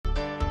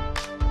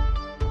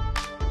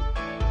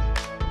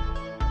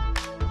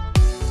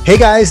Hey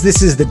guys,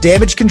 this is the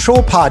Damage Control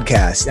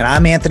Podcast, and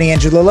I'm Anthony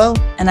Angelillo.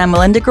 And I'm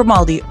Melinda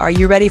Grimaldi. Are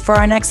you ready for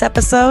our next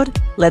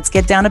episode? Let's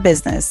get down to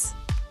business.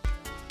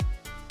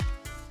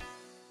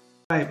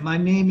 All right, my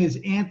name is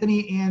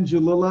Anthony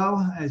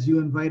Angelillo, as you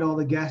invite all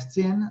the guests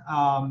in.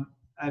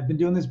 I've been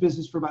doing this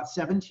business for about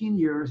 17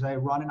 years. I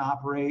run and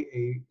operate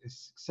a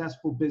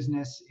successful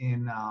business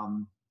in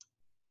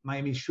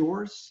Miami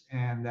Shores,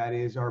 and that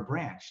is our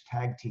branch,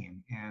 Tag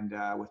Team, and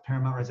with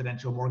Paramount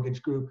Residential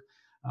Mortgage Group.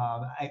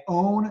 I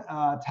own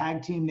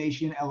Tag Team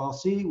Nation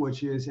LLC,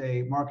 which is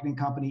a marketing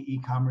company,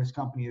 e-commerce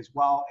company as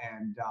well,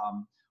 and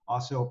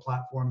also a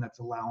platform that's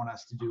allowing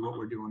us to do what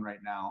we're doing right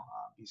now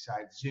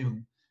besides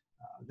Zoom.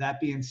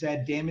 That being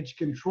said, Damage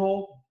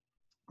Control,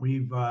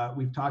 we've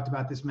talked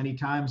about this many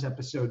times,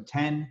 episode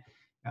 10.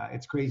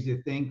 It's crazy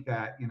to think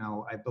that,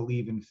 I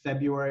believe in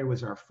February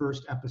was our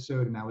first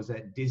episode, and I was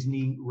at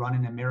Disney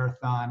running a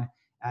marathon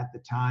at the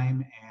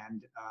time,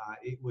 and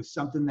it was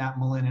something that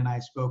Melinda and I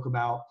spoke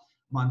about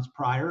months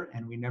prior,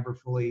 and we never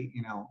fully,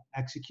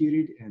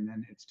 executed, and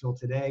then it's till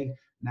today.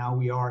 Now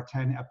we are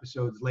 10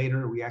 episodes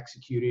later, we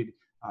executed.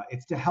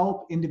 It's to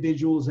help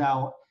individuals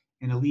out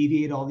and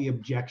alleviate all the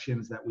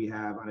objections that we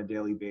have on a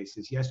daily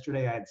basis.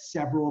 Yesterday, I had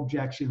several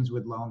objections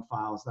with loan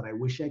files that I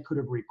wish I could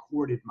have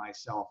recorded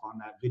myself on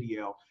that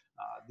video.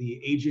 The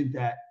agent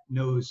that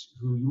knows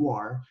who you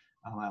are,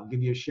 I'll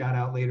give you a shout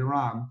out later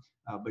on,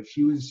 but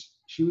she was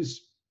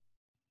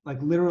like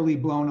literally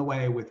blown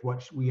away with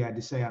what we had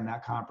to say on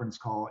that conference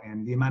call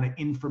and the amount of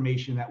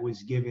information that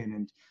was given.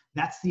 And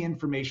that's the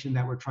information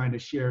that we're trying to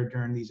share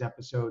during these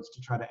episodes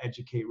to try to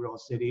educate real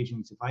estate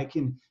agents. If I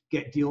can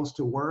get deals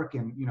to work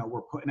and,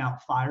 we're putting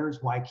out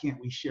fires, why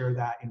can't we share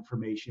that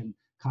information?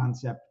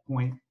 Concept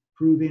point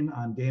proven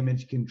on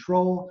Damage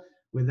Control.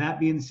 With that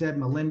being said,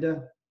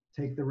 Melinda,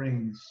 take the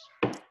reins.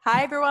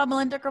 Hi everyone,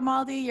 Melinda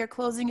Grimaldi, your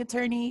closing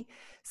attorney.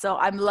 So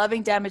I'm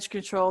loving Damage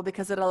Control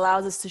because it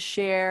allows us to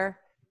share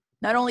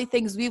not only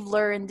things we've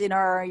learned in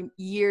our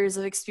years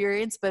of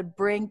experience, but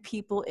bring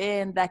people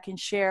in that can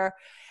share.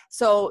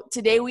 So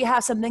today we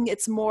have something,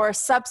 it's more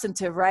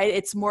substantive, right?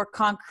 It's more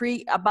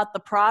concrete about the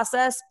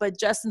process, but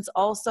Justin's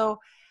also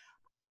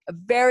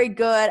very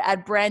good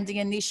at branding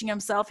and niching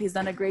himself. He's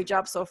done a great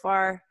job so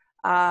far.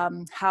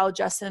 How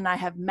Justin and I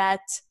have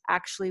met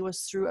actually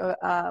was through,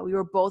 we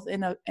were both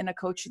in a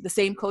the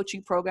same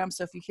coaching program.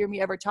 So if you hear me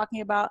ever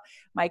talking about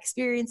my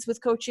experience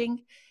with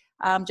coaching,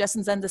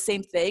 Justin's done the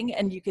same thing,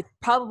 and you could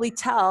probably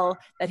tell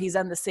that he's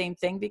done the same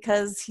thing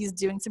because he's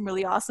doing some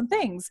really awesome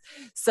things.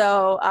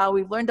 So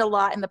we've learned a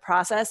lot in the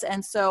process,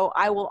 and so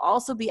I will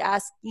also be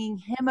asking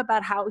him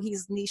about how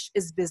he's niched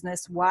his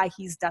business, why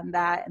he's done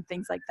that, and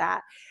things like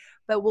that.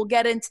 But we'll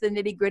get into the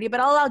nitty gritty, but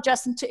I'll allow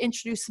Justin to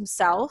introduce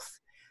himself.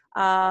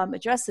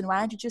 Justin, why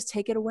don't you just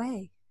take it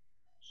away?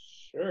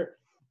 Sure.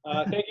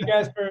 Thank you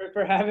guys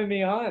for having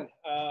me on.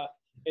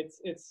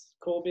 It's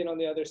cool being on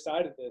the other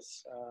side of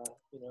this,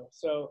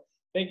 so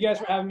thank you guys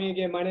for having me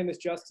again. My name is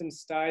Justin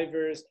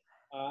Stivers.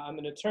 I'm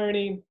an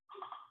attorney,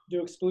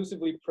 do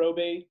exclusively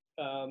probate.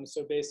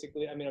 So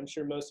basically, I'm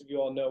sure most of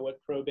you all know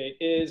what probate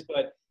is,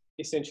 but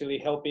essentially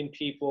helping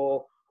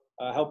people,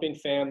 helping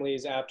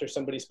families after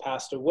somebody's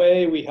passed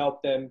away. We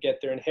help them get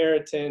their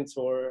inheritance,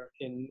 or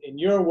in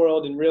your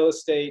world, in real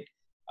estate,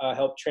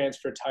 help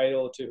transfer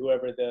title to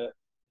whoever the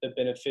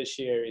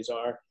beneficiaries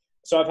are.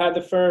 So I've had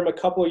the firm a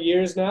couple of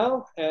years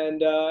now,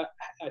 and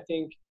I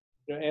think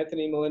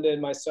Anthony, Melinda,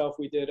 and myself,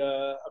 we did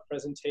a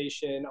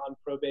presentation on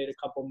probate a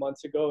couple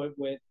months ago.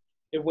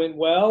 It went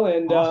well,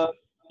 and awesome.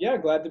 Yeah,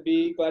 glad to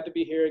be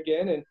here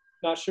again. And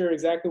not sure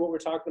exactly what we're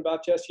talking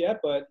about just yet,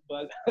 but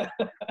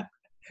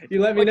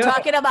you let me know. We're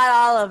talking about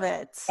all of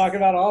it. Talking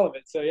about all of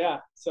it. So yeah,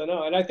 so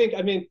no, and I think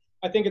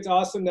it's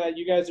awesome that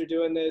you guys are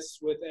doing this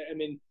with.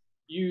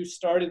 You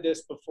started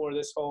this before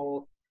this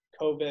whole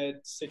COVID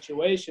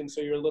situation, so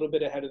you're a little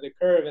bit ahead of the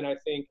curve. And I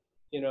think,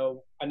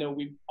 I know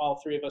all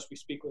three of us, we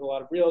speak with a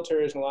lot of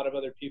realtors and a lot of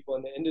other people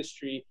in the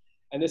industry.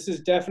 And this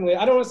is definitely,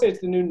 I don't want to say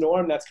it's the new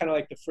norm. That's kind of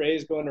like the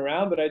phrase going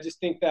around, but I just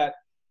think that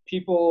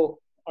people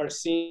are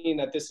seeing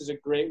that this is a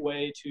great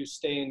way to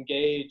stay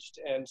engaged.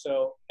 And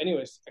so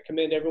anyways, I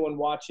commend everyone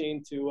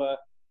watching to,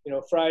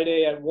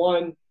 Friday at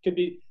 1 could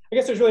be, I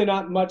guess there's really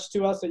not much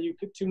else that you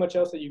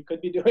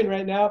could be doing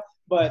right now,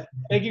 but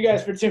thank you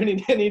guys for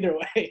tuning in either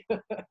way.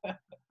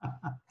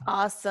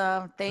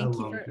 Awesome. Thank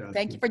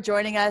you for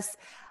joining us.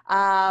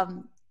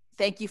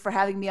 Thank you for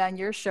having me on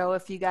your show.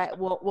 If you guys,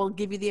 we'll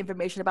give you the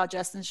information about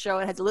Justin's show.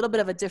 It has a little bit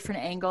of a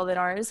different angle than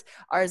ours.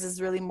 Ours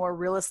is really more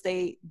real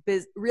estate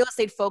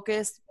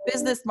focused,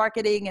 business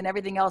marketing and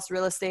everything else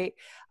real estate.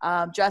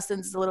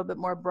 Justin's is a little bit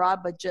more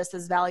broad, but just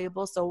as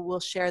valuable. So we'll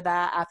share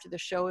that after the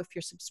show. If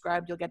you're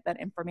subscribed, you'll get that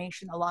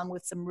information along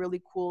with some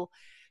really cool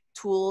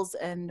tools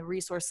and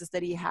resources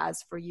that he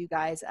has for you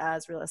guys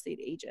as real estate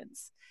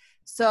agents.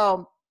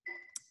 So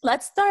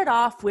let's start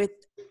off with,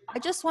 I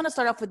just want to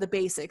start off with the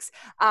basics.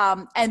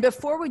 And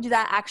before we do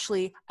that,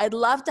 actually, I'd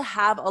love to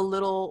have a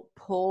little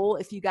poll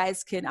if you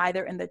guys can,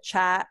 either in the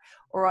chat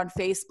or on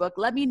Facebook.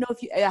 Let me know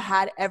if you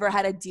ever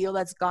had a deal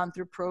that's gone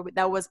through probate,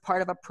 that was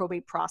part of a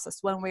probate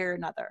process one way or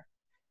another.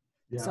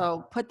 Yeah.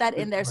 So put that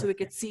in there so we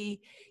could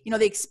see,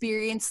 the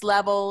experience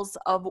levels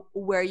of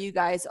where you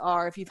guys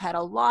are. If you've had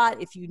a lot,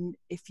 if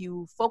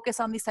you focus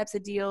on these types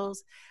of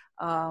deals,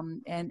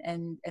 and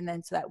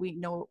then so that we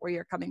know where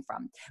you're coming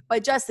from.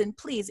 But Justin,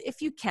 please,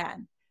 if you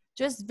can,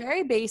 just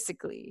very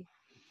basically,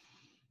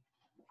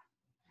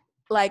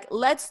 like,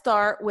 let's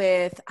start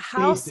with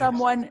how Basics.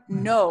 someone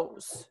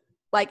knows,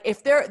 like,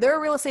 if they're a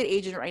real estate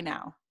agent right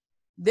now,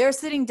 they're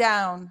sitting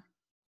down,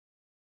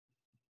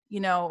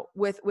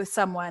 with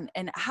someone,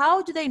 and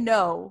how do they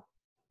know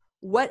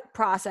what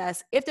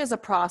process, if there's a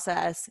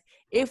process,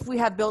 if we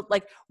have built,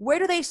 like, where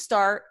do they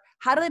start?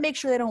 How do they make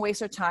sure they don't waste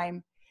their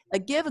time?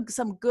 Like, give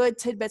some good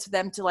tidbits for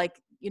them to, like,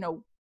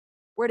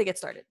 where to get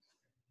started.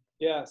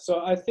 Yeah.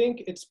 So I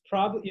think it's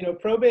probably,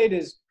 probate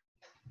is,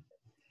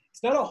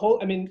 it's not a whole,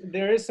 I mean,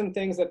 there is some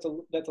things that's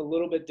a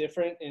little bit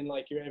different in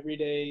like your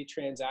everyday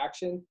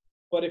transaction,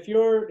 but if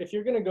you're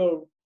going to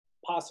go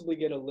possibly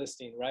get a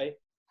listing, right?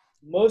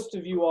 Most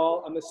of you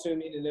all, I'm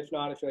assuming, and if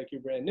not, if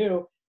you're brand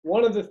new,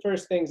 one of the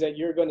first things that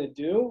you're going to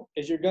do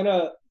is you're going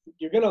to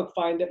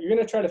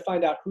try to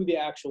find out who the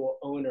actual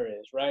owner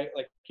is, right?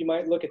 Like, you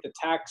might look at the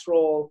tax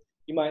roll,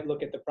 you might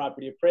look at the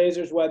property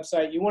appraiser's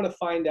website. You want to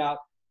find out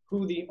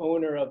who the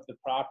owner of the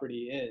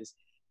property is.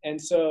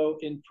 And so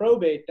in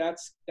probate,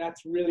 that's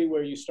really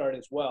where you start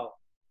as well.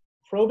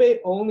 Probate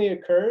only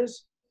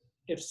occurs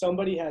if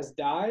somebody has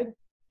died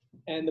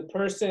and the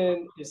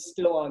person is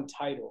still on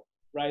title,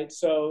 right?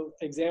 So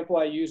example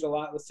I use a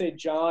lot, let's say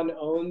John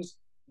owns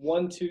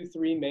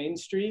 123 Main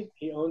Street.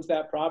 He owns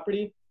that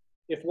property.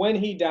 If when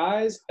he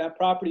dies, that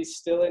property's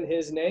still in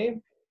his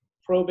name,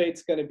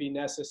 probate's going to be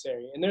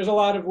necessary. And there's a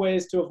lot of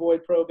ways to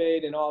avoid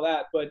probate and all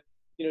that, but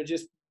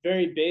just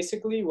very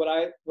basically, what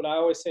I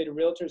always say to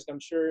realtors, and I'm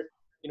sure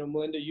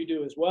Melinda, you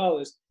do as well,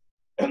 is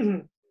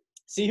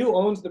see who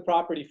owns the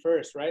property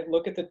first, right?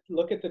 Look at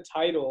the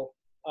title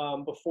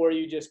before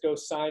you just go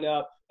sign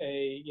up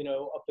a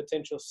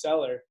potential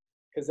seller,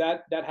 because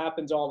that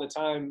happens all the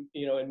time,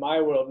 in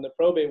my world, in the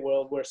probate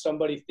world, where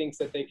somebody thinks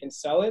that they can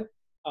sell it,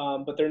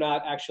 but they're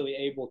not actually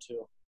able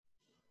to.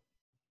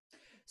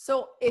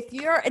 So if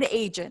you're an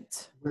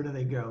agent, Where do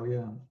they go?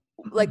 Yeah.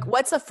 Like,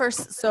 what's the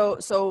first,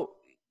 so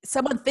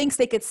someone thinks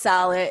they could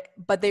sell it,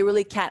 but they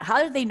really can't.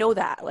 How do they know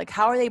that? Like,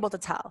 how are they able to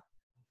tell?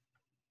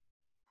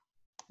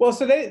 Well,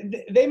 so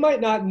they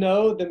might not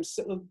know them.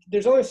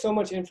 There's only so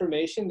much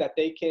information that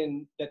they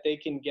can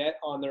get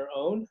on their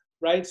own,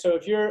 right? So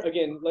if you're,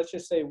 again, let's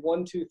just say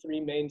 123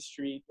 Main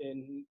Street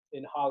in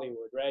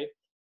Hollywood, right?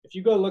 If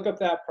you go look up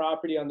that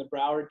property on the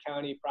Broward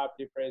County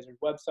Property Appraiser's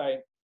website,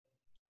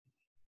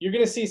 you're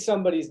going to see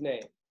somebody's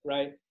name,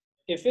 right?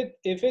 If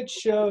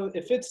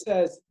it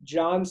says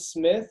John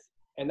Smith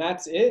and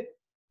that's it,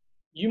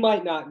 you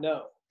might not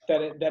know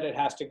that it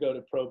has to go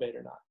to probate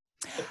or not.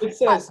 If it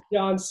says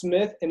John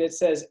Smith and it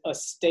says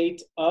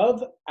estate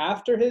of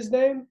after his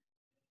name,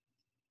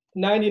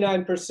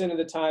 99% of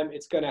the time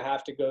it's going to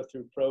have to go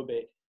through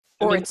probate.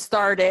 Or it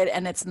started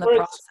and it's in the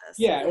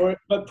process.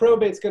 But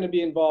probate's going to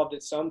be involved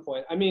at some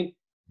point. I mean,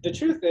 the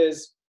truth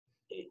is,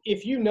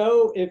 if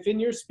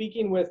you're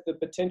speaking with the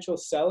potential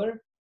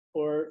seller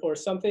or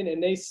something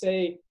and they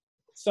say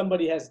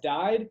somebody has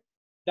died,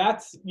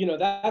 that's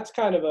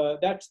kind of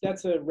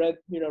that's a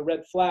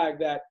red flag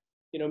that,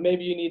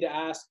 maybe you need to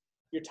ask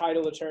your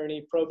title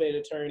attorney, probate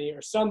attorney,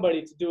 or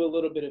somebody to do a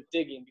little bit of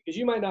digging, because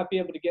you might not be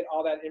able to get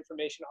all that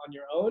information on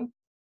your own,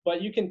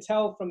 but you can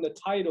tell from the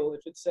title,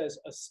 if it says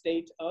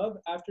estate of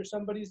after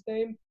somebody's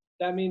name,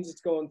 that means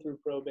it's going through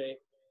probate.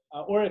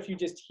 Or if you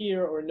just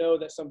hear or know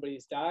that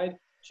somebody's died,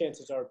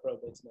 chances are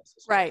probate's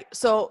necessary. Right.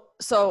 So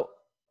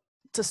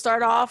to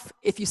start off,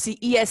 if you see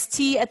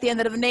EST at the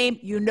end of the name,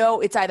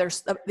 it's either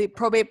the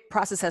probate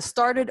process has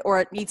started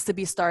or it needs to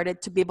be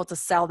started to be able to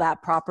sell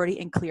that property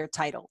and clear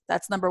title.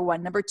 That's number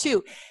one. Number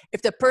two,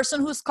 if the person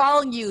who's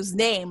calling you's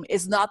name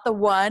is not the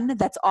one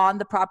that's on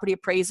the property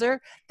appraiser,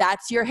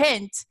 that's your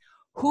hint.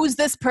 Who's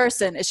this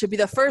person? It should be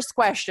the first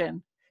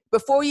question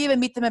before you even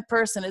meet them in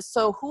person. Is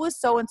who is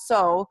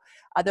so-and-so?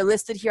 They're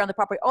listed here on the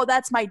property. Oh,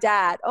 that's my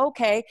dad.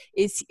 Okay.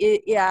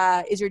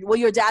 Will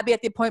your dad be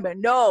at the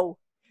appointment? No.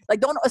 Like,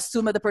 don't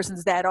assume that the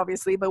person's dead,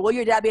 obviously, but will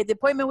your dad be at the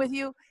appointment with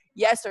you?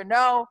 Yes or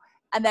no?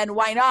 And then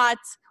why not?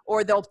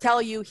 Or they'll tell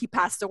you he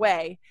passed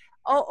away.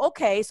 Oh,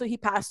 okay. So he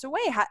passed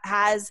away.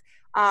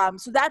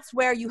 So that's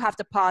where you have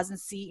to pause and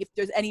see if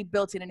there's any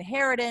built-in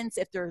inheritance,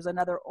 if there's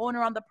another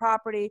owner on the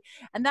property.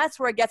 And that's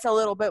where it gets a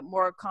little bit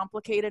more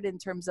complicated in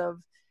terms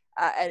of,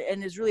 and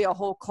there's really a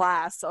whole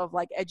class of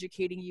like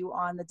educating you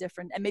on the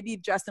different, and maybe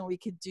Justin, we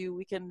can do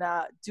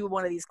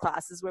one of these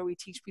classes where we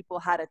teach people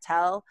how to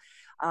tell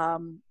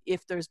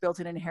if there's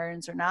built-in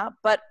inheritance or not.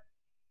 But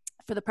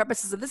for the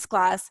purposes of this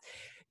class,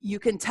 you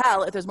can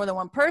tell if there's more than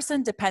one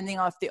person, depending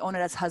on if they own it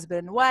as husband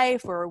and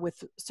wife or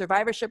with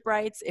survivorship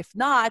rights. If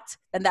not,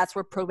 then that's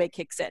where probate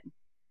kicks in,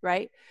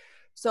 right?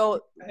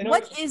 So go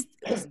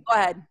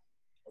ahead.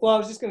 Well, I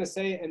was just going to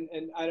say,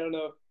 and I don't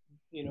know if,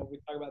 we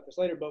talk about this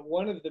later, but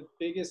one of the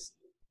biggest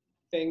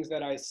things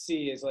that I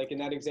see is like in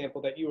that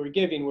example that you were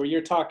giving, where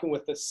you're talking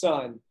with the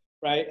son,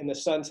 right? And the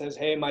son says,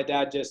 hey, my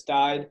dad just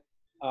died.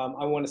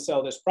 I want to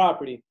sell this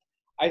property.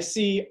 I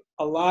see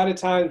a lot of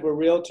times where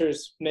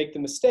realtors make the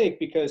mistake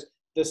because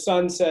the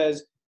son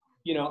says,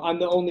 you know, I'm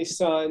the only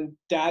son,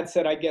 dad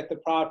said I get the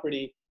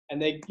property,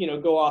 and they, you know,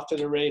 go off to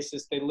the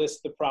races. They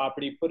list the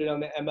property, put it on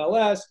the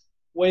MLS,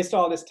 waste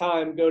all this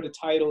time, go to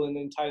title, and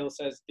then title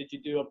says, did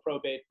you do a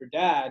probate for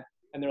dad?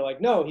 And they're like,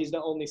 no, he's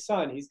the only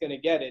son, he's going to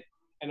get it.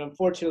 And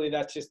unfortunately,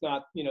 that's just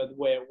not, you know, the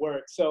way it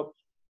works. So,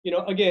 you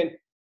know, again,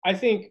 I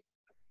think,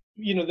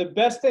 you know, the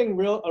best thing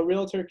a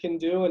realtor can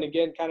do, and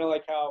again, kind of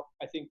like how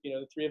I think, you know,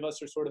 the three of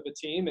us are sort of a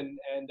team, and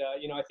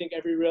you know, I think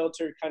every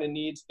realtor kind of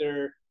needs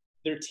their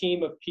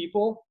team of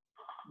people.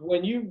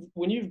 When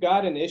you've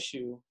got an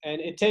issue, and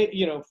it take,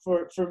 you know,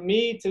 for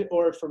me to,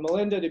 or for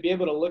Melinda to be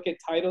able to look at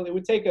title, it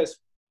would take us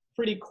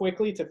pretty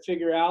quickly to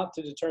figure out,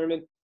 to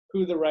determine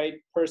who the right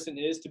person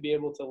is to be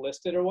able to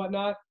list it or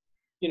whatnot.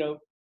 You know,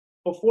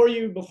 before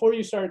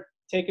you start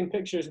taking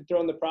pictures and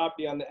throwing the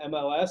property on the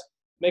MLS,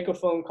 make a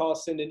phone call,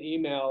 send an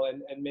email,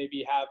 and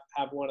maybe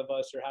have one of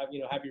us, or have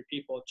your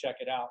people check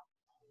it out.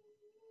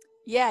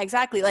 Yeah,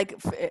 exactly. Like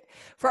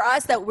for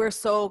us, that we're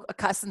so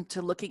accustomed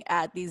to looking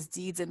at these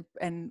deeds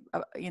and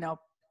you know,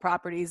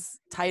 properties,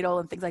 title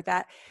and things like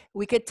that,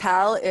 we could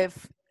tell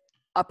if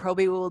a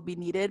probate will be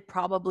needed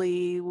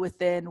probably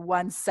within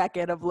 1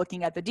 second of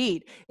looking at the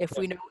deed, if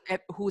we know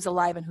who's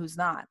alive and who's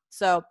not.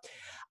 So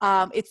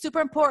it's super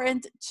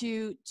important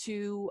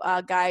to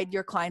guide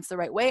your clients the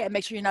right way and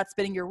make sure you're not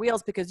spinning your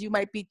wheels, because you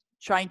might be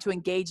trying to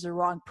engage the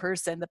wrong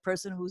person, the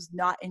person who's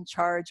not in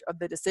charge of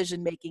the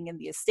decision making in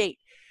the estate.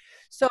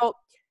 So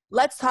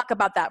let's talk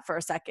about that for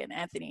a second,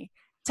 Anthony.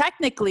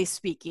 Technically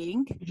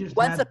speaking,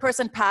 once a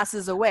person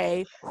passes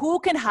away, who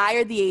can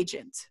hire the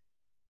agent?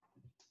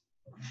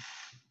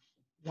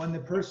 When the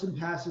person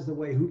passes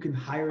away, who can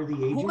hire the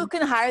agent? Who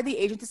can hire the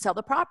agent to sell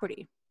the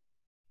property?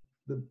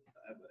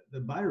 The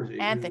buyer's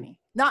agent. Anthony.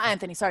 Not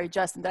Anthony. Sorry,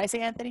 Justin. Did I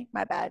say Anthony?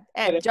 My bad.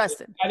 And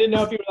Justin. I didn't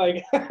know if you were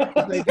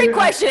like. Great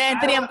question,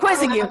 Anthony. I'm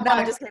quizzing you. No,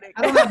 I'm just kidding.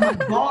 I don't have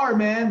my bar,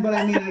 man, but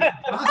I mean,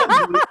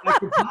 I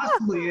could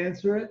possibly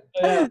answer it.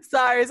 Yeah.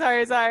 Sorry.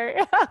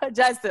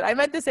 Justin. I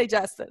meant to say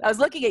Justin. I was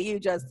looking at you,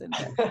 Justin.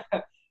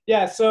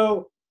 Yeah.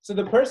 So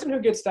the person who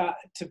gets to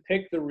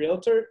pick the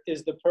realtor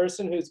is the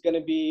person who's going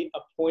to be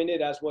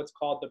appointed as what's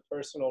called the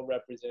personal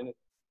representative.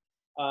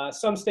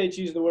 Some states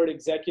use the word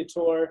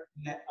executor.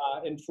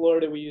 In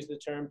Florida, we use the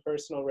term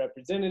personal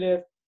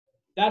representative.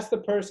 That's the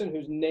person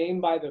who's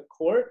named by the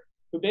court,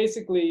 who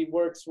basically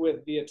works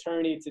with the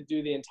attorney to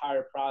do the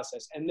entire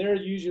process. And they're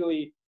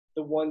usually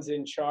the ones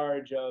in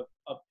charge of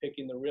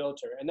picking the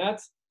realtor. And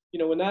that's, you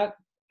know, when that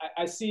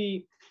I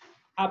see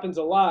happens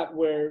a lot,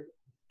 where,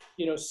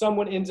 you know,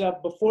 someone ends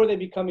up, before they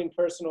become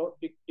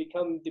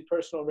the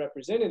personal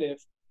representative,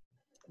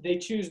 they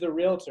choose the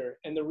realtor,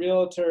 and the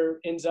realtor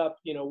ends up,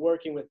 you know,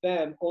 working with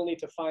them, only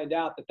to find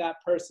out that that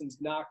person's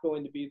not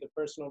going to be the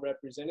personal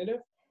representative.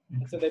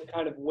 And so they've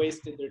kind of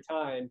wasted their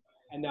time,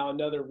 and now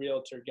another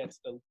realtor gets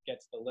the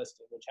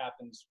listing, which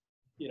happens,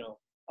 you know,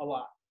 a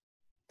lot.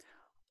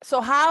 So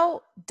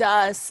how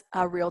does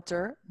a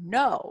realtor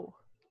know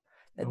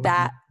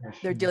that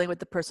they're dealing with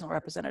the personal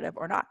representative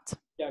or not?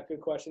 Yeah,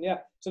 good question. Yeah,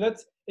 so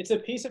it's a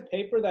piece of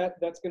paper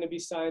that's going to be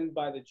signed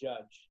by the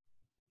judge.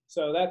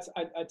 So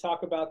I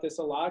talk about this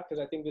a lot,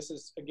 because I think this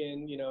is,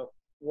 again, you know,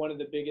 one of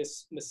the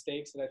biggest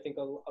mistakes that I think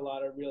a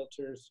lot of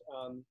realtors,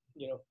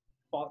 you know,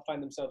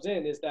 find themselves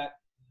in, is that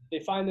they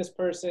find this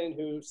person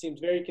who seems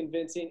very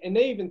convincing, and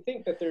they even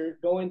think that they're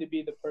going to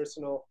be the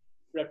personal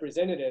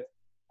representative.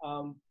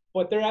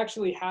 But there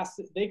actually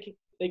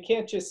they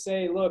can't just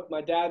say, look, my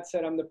dad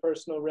said I'm the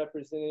personal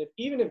representative.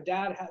 Even if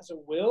dad has a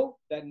will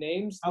that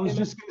names. I was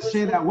just going to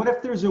say that. What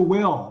if there's a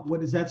will?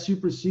 Does that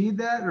supersede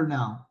that or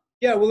no?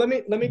 Yeah, well, let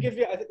me give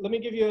you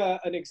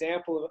an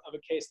example of a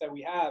case that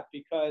we have,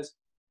 because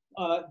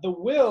the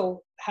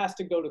will has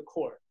to go to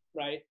court,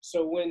 right?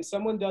 So when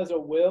someone does a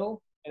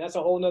will, and that's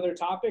a whole nother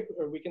topic,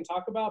 or we can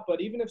talk about,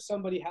 but even if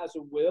somebody has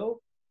a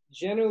will,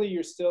 generally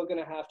you're still going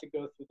to have to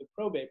go through the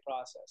probate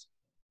process.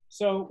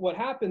 So what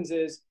happens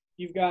is,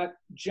 you've got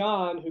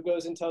John who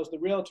goes and tells the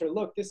realtor,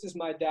 look, this is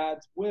my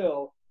dad's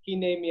will. He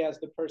named me as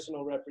the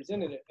personal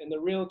representative. And the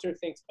realtor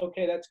thinks,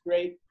 okay, that's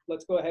great.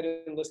 Let's go ahead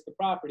and list the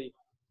property.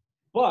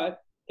 But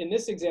in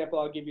this example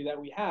I'll give you that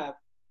we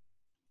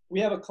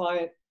have a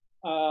client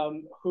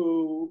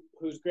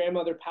whose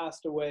grandmother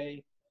passed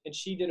away, and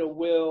she did a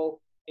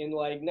will in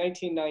like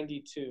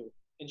 1992.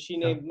 And she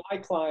named my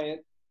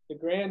client, the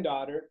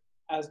granddaughter,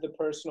 as the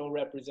personal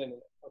representative,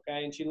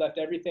 okay? And she left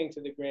everything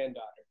to the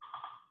granddaughter.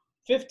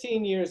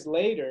 15 years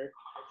later,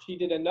 she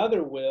did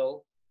another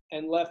will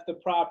and left the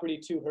property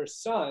to her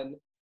son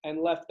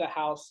and left the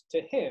house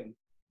to him.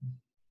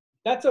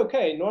 That's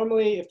okay.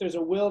 Normally, if there's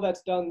a will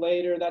that's done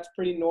later, that's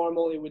pretty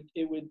normal.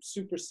 It would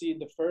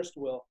supersede the first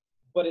will.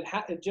 But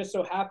it just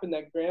so happened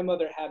that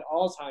grandmother had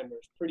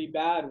Alzheimer's pretty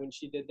bad when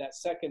she did that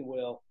second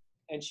will,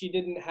 and she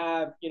didn't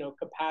have, you know,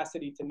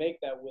 capacity to make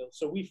that will.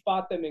 So we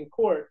fought them in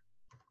court,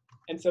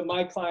 and so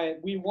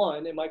we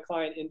won, and my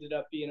client ended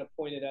up being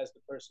appointed as the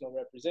personal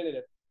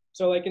representative.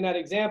 So like in that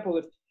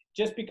example,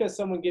 just because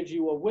someone gives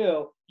you a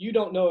will, you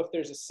don't know if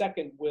there's a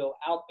second will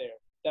out there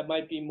that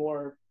might be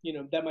more,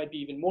 that might be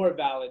even more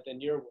valid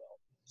than your will.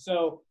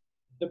 So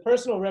the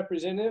personal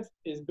representative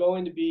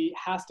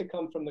has to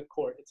come from the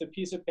court. It's a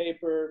piece of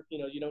paper,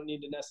 you don't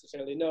need to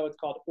necessarily know. It's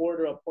called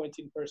Order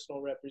Appointing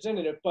Personal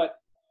Representative, but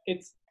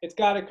it's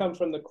got to come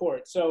from the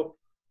court. So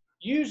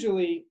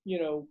usually,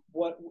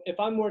 if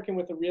I'm working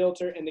with a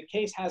realtor and the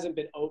case hasn't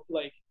been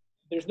like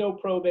there's no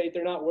probate,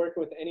 they're not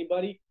working with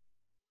anybody,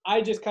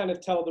 I just kind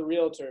of tell the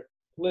realtor,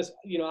 listen,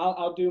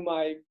 I'll do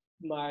my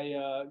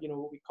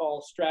what we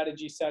call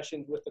strategy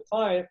sessions with the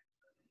client,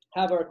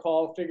 have our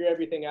call, figure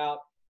everything out.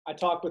 I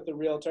talk with the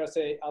realtor.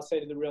 I'll say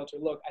to the realtor,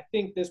 look, I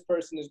think this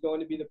person is going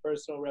to be the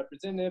personal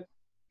representative.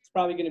 It's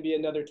probably going to be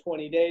another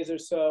 20 days or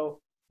so.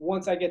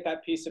 Once I get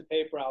that piece of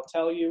paper, I'll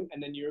tell you,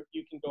 and then you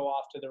can go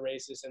off to the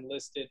races and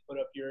list it, put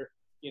up your,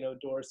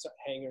 doors,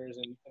 hangers,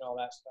 and all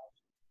that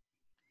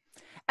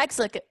stuff.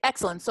 Excellent.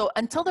 Excellent. So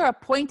until they're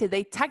appointed,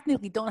 they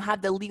technically don't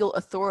have the legal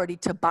authority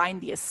to bind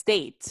the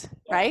estate,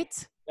 right?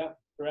 Yeah,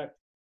 correct.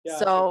 Yeah.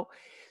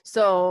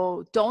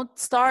 So don't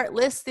start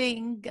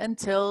listing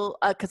until,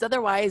 because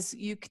otherwise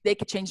they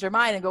could change their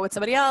mind and go with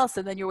somebody else,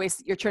 and then you're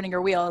turning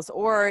your wheels,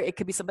 or it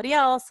could be somebody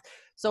else.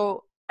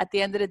 So at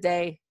the end of the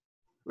day,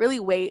 really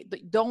wait.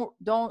 Don't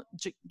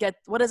get,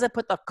 what is it?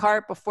 Put the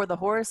cart before the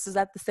horse. Is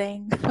that the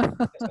saying?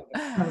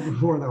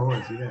 Before the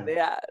horse, yeah.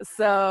 Yeah.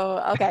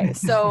 So, okay.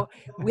 So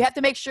we have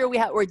to make sure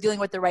we're dealing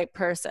with the right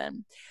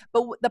person.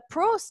 But the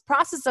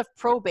process of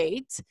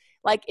probate,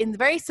 like in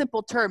very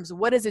simple terms,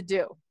 what does it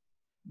do?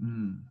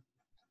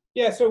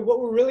 Yeah, so what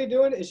we're really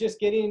doing is just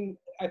getting,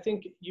 I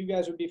think you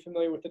guys would be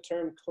familiar with the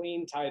term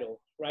clean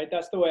title, right?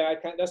 That's the way I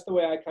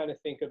kind of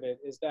think of it,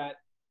 is that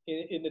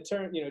in the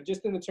term,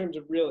 just in the terms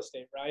of real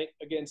estate, right?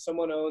 Again,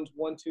 someone owns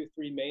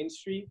 123 Main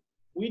Street.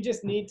 We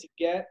just need to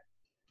get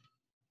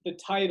the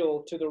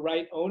title to the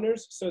right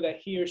owners so that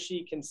he or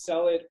she can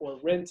sell it or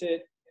rent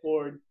it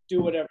or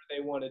do whatever they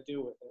want to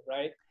do with it,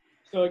 right?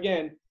 So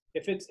again,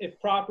 if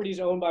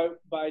property's owned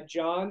by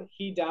John,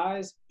 he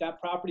dies,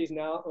 that property is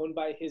now owned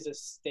by his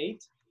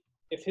estate.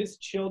 If his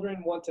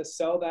children want to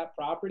sell that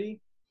property,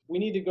 we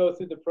need to go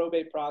through the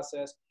probate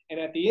process. And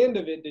at the end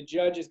of it, the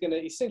judge is going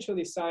to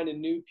essentially sign a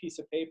new piece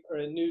of paper or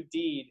a new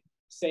deed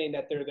saying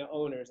that they're the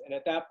owners. And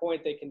at that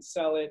point, they can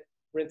sell it,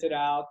 rent it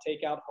out,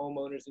 take out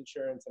homeowners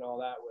insurance and all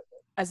that with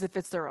it. As if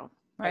it's their own,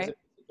 right?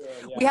 Yeah.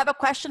 We have a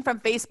question from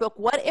Facebook.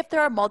 What if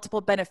there are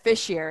multiple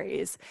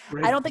beneficiaries?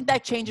 Right. I don't think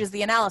that changes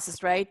the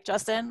analysis, right,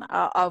 Justin,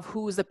 of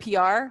who's the PR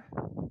or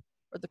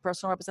the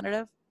personal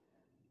representative?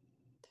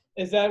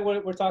 Is that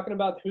what we're talking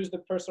about? Who's the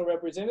personal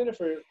representative?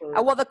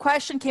 Or? Well, the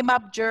question came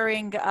up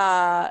during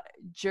our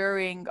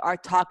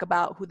talk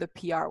about who the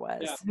PR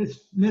was. Yeah.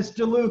 Miss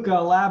DeLuca,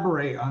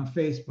 elaborate on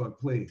Facebook,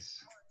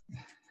 please.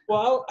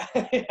 Well,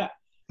 yeah.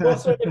 Well,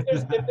 so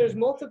if there's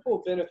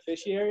multiple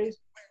beneficiaries,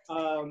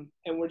 and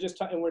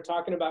we're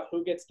talking about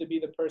who gets to be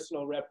the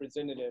personal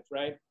representative,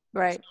 right?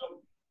 Right. So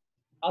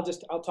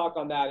I'll talk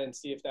on that and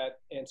see if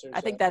that answers.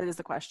 I think that is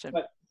the question.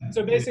 But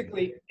so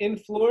basically, in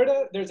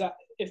Florida,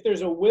 if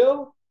there's a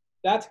will,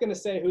 that's going to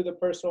say who the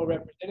personal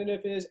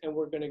representative is, and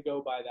we're going to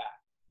go by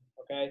that.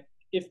 Okay.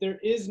 If there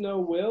is no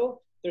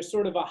will, there's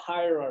sort of a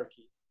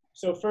hierarchy.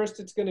 So first,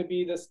 it's going to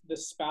be the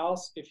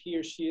spouse if he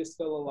or she is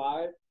still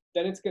alive.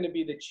 Then it's going to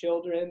be the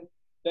children.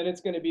 Then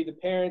it's going to be the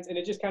parents, and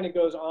it just kind of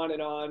goes on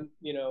and on.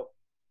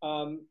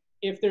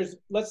 If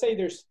let's say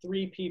there's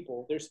 3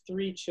 people, there's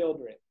 3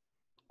 children,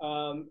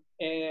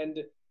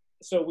 and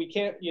so we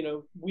can't,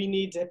 we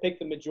need to pick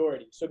the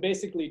majority. So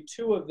basically,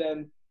 2 of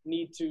them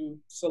need to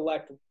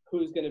select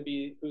who's going to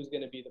be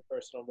the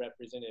personal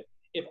representative.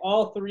 If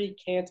all 3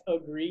 can't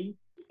agree,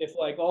 if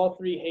like all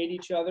 3 hate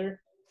each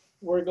other,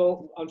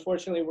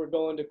 unfortunately we're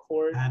going to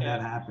court. Had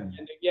that happen.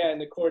 And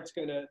the court's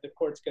gonna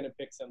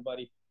pick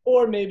somebody,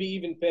 or maybe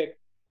even pick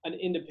an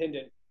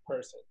independent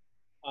person.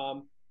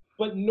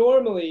 But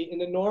normally in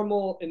the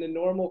normal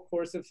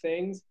course of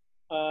things,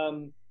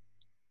 we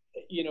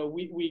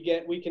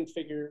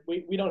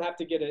don't have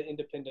to get an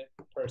independent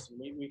person.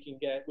 We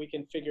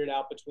can figure it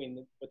out between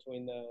the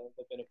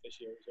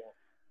beneficiaries. Yeah.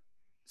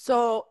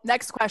 So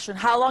next question,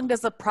 how long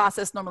does the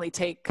process normally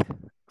take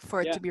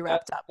for it to be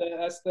wrapped up?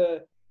 That's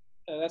the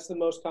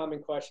most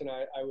common question,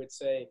 I would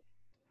say.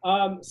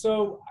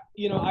 So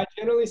I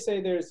generally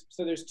say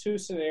there's 2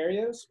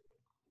 scenarios.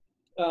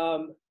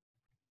 And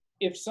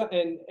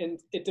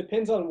it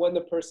depends on when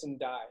the person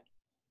died.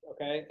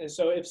 Okay. And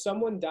so if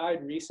someone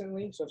died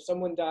recently, so if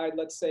someone died,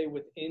 let's say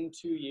within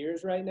 2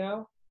 years right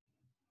now,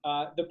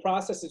 the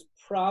process is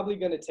probably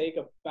going to take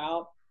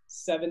about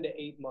 7 to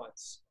 8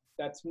 months.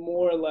 That's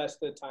more or less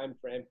the time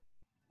frame.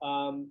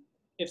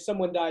 If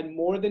someone died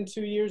more than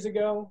 2 years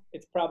ago,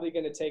 it's probably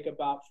going to take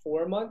about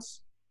 4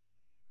 months.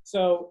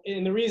 So,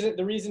 and the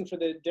reason for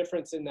the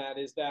difference in that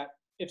is that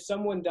if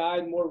someone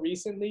died more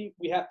recently,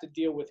 we have to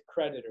deal with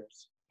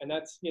creditors. And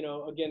that's,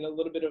 again, a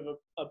little bit of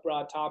a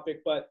broad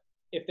topic, but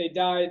if they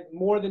died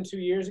more than 2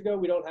 years ago,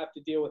 we don't have to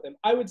deal with them.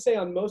 I would say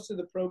on most of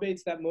the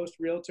probates that most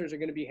realtors are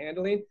going to be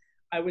handling,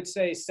 I would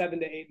say 7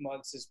 to 8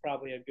 months is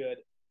probably a good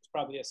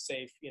probably a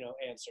safe,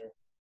 answer.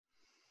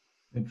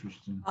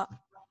 Interesting.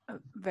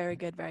 Very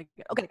good, very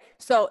good. Okay,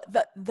 so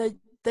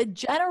the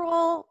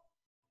general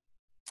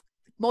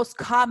most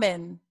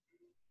common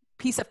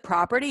piece of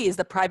property is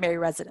the primary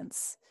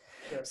residence.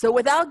 Sure. So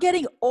without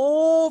getting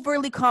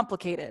overly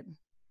complicated,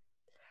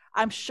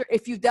 I'm sure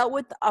if you've dealt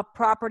with a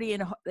property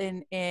in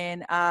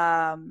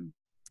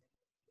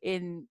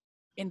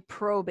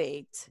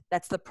probate,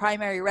 that's the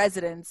primary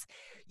residence,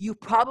 you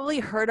probably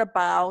heard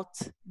about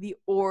the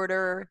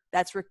order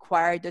that's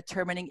required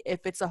determining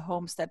if it's a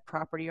homestead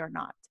property or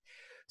not.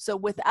 So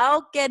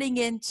without getting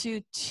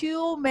into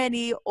too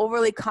many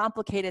overly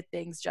complicated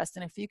things,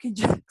 Justin, if you can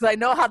just, because I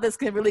know how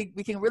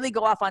we can really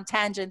go off on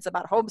tangents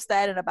about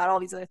homestead and about all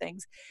these other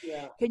things.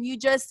 Yeah. Can you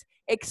just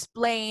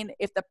explain,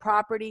 if the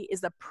property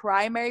is the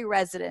primary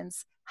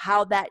residence,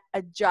 how that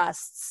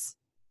adjusts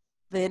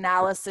the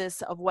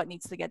analysis of what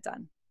needs to get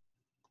done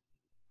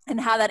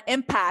and how that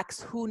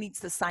impacts who needs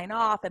to sign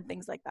off and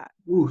things like that?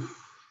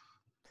 Oof.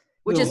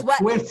 Which is going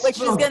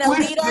to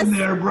lead us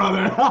there,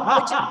 brother.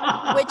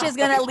 which is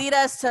going to lead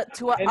us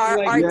to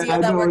our yeah, deal I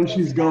that know we're where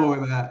she's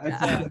going with that.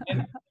 Yeah.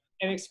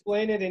 And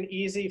explain it in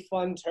easy,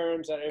 fun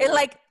terms. In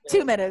like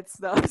 2 minutes,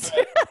 though. Right.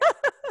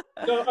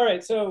 So, all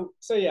right. So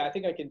yeah, I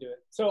think I can do it.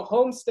 So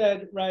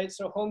homestead, right?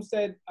 So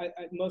homestead,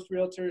 most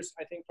realtors,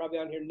 I think probably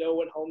on here know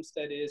what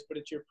homestead is, but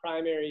it's your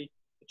primary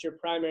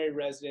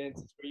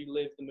residence. It's where you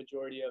live the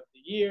majority of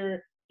the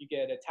year. You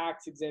get a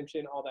tax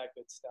exemption, all that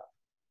good stuff.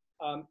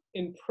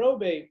 In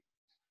probate,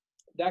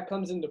 that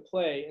comes into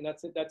play, and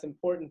that's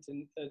important,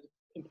 and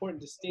important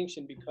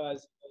distinction,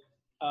 because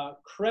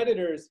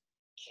creditors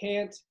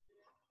can't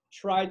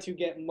try to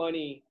get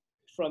money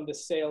from the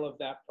sale of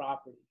that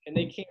property, and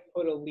they can't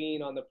put a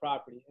lien on the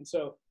property. And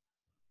so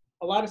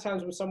a lot of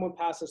times when someone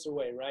passes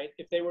away, right,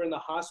 if they were in the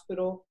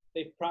hospital,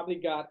 they've probably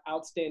got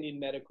outstanding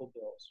medical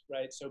bills,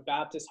 right? So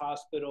Baptist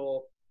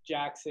Hospital,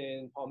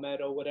 Jackson,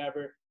 Palmetto,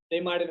 whatever, they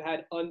might have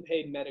had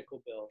unpaid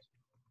medical bills.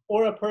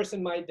 Or a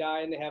person might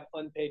die and they have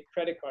unpaid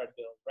credit card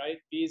bills, right?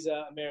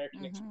 Visa,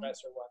 American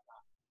Express, or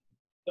whatnot.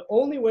 The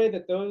only way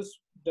that those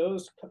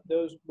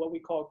what we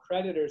call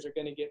creditors are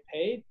going to get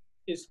paid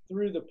is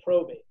through the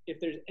probate. If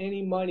there's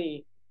any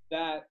money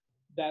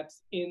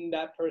that's in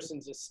that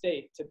person's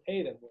estate to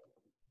pay them with.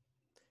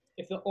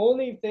 If the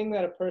only thing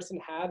that a person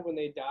had when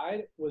they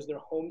died was their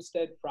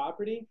homestead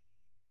property,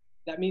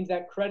 that means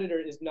that creditor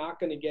is not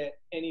going to get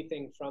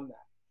anything from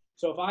that.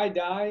 So if I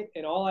die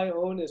and all I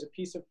own is a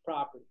piece of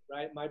property,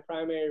 right, my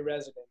primary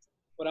residence,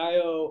 but I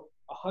owe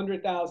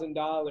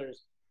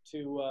 $100,000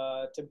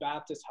 to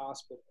Baptist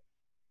Hospital.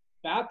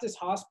 Baptist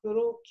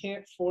Hospital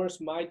can't force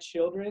my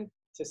children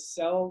to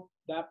sell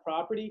that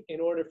property in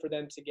order for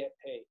them to get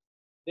paid.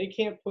 They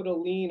can't put a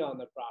lien on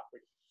the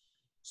property.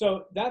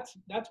 So that's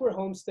where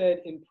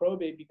homestead in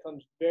probate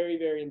becomes very,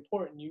 very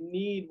important. You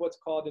need what's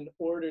called an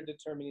order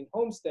determining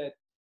homestead,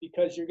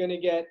 because you're going to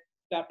get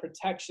that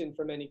protection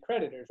from any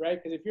creditors,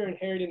 right? Because if you're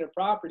inheriting a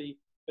property,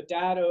 but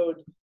dad owed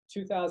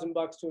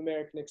 $2,000 to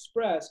American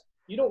Express,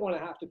 you don't want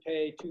to have to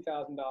pay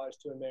 $2,000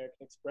 to American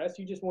Express.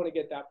 You just want to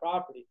get that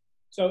property.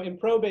 So in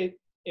probate,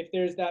 if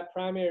there's that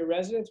primary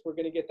residence, we're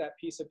going to get that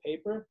piece of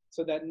paper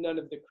so that none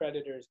of the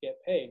creditors get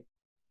paid.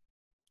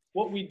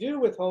 What we do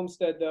with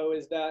homestead, though,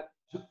 is that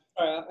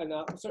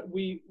so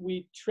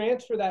we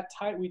transfer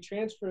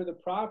the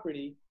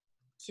property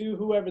to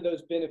whoever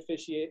those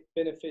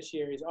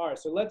beneficiaries are.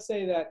 So let's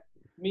say that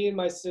me and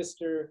my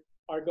sister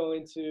are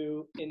going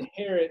to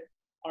inherit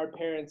our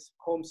parents'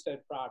 homestead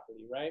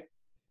property, right?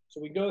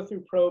 So we go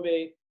through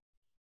probate.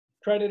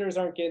 Creditors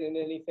aren't getting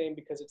anything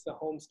because it's the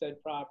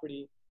homestead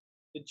property.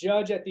 The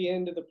judge at the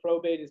end of the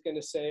probate is going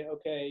to say,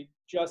 okay,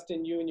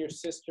 Justin, you and your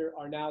sister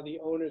are now the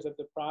owners of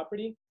the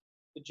property.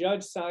 The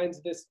judge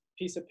signs this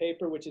piece of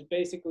paper, which is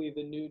basically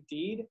the new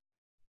deed.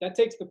 That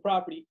takes the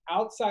property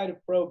outside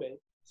of probate.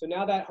 So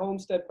now that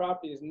homestead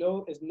property is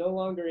no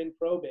longer in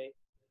probate.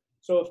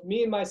 So if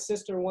me and my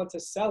sister want to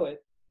sell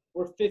it,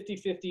 we're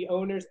 50-50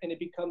 owners, and it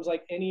becomes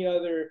like any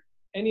other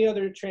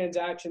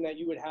transaction that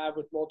you would have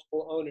with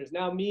multiple owners.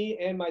 Now me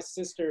and my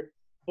sister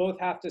both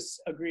have to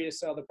agree to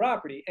sell the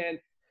property. And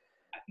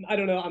I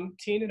don't know, I'm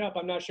teeing it up.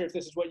 I'm not sure if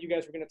this is what you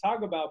guys were going to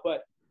talk about,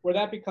 but where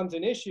that becomes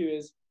an issue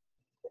is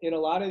in a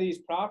lot of these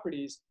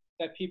properties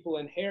that people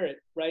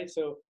inherit, right?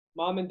 So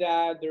mom and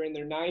dad, they're in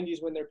their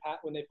 90s when they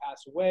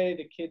pass away.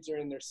 The kids are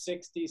in their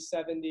 60s,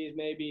 70s,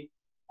 maybe.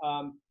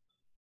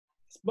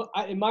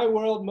 In my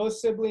world,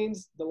 most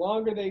siblings, the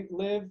longer they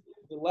live,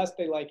 the less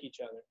they like each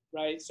other,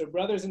 right? So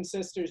brothers and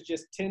sisters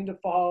just tend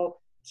to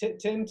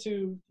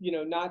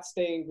not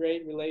stay in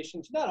great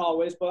relationships. Not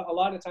always, but a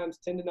lot of times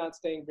tend to not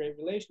stay in great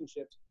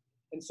relationships.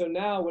 And so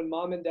now when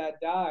mom and dad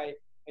die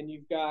and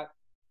you've got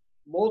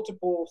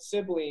multiple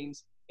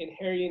siblings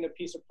inheriting a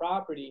piece of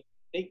property,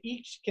 they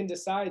each can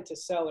decide to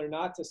sell or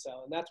not to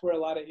sell. And that's where a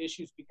lot of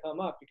issues become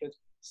up, because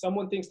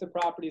someone thinks the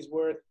property is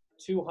worth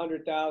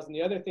 $200,000,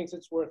 the other thinks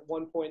it's worth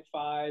 1.5.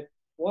 1 .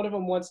 1 of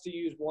them wants to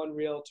use one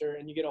realtor,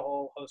 and you get a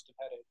whole host of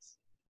headaches.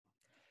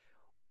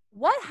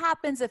 What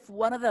happens if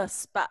one of the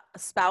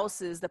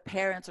spouses, the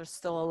parents are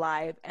still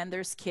alive and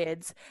there's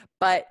kids,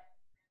 but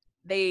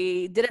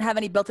they didn't have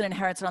any built-in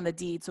inheritance on the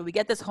deed? So we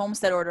get this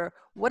homestead order.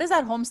 What does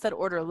that homestead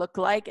order look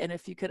like? And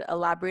if you could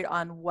elaborate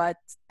on what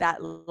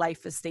that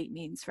life estate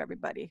means for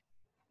everybody.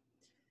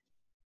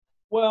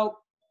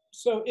 Well,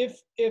 so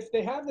if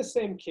they have the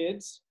same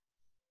kids,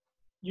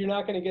 you're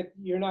not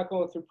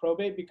going through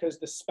probate because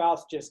the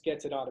spouse just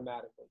gets it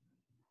automatically.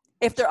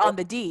 If they're on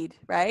the deed,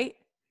 right?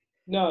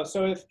 No,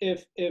 so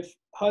if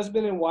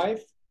husband and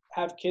wife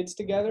have kids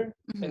together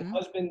and Mm-hmm.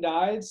 husband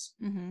dies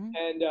Mm-hmm.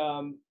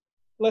 and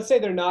let's say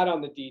they're not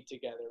on the deed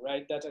together,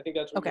 right? I think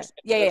that's what Okay.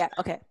 you're saying. Yeah.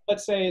 Okay.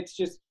 Let's say it's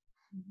just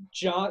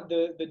John,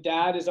 the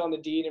dad is on the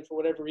deed, and for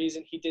whatever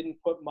reason he didn't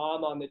put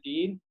mom on the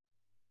deed.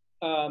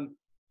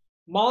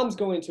 Mom's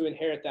going to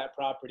inherit that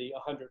property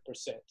 100%.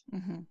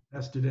 Mm-hmm.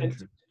 Vested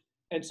interest.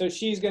 And so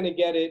she's going to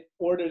get it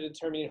order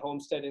determining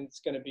homestead, and it's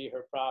going to be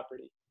her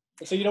property.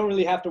 And so you don't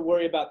really have to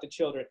worry about the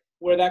children.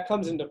 Where that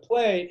comes into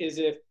play is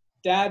if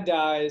dad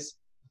dies,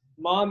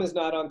 mom is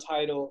not on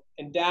title,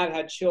 and dad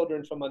had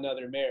children from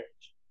another marriage.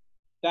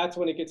 That's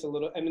when it gets a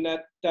little, I mean,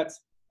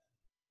 that's,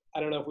 I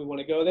don't know if we want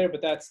to go there,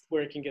 but that's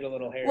where it can get a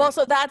little hairy. Well,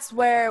 so that's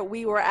where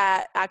we were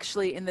at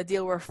actually in the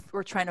deal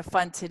we're trying to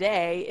fund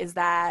today, is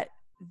that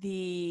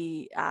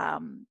the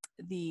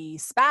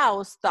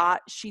spouse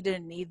thought she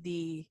didn't need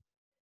the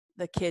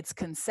kid's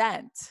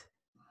consent.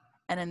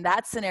 And in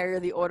that scenario,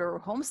 the order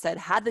of homestead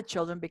had the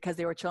children because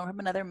they were children from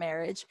another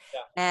marriage. Yeah.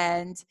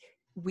 And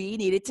we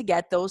needed to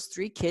get those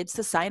 3 kids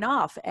to sign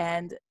off.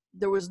 And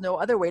there was no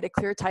other way to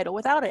clear title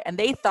without it. And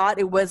they thought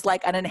it was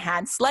like an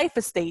enhanced life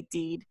estate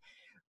deed,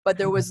 but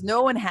there was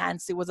no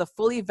enhanced. It was a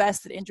fully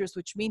vested interest,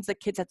 which means the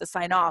kids had to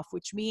sign off,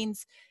 which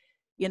means,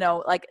 you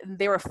know, like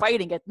they were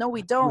fighting it. No,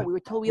 we don't. We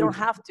were told we don't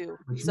have to.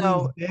 Which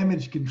so means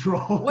damage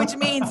control. which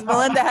means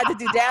Melinda had to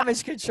do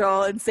damage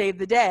control and save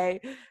the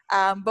day.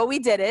 But we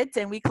did it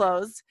and we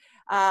closed.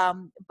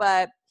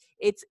 But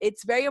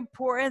it's very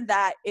important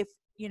that if,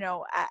 you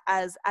know,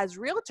 as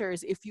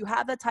realtors, if you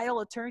have a title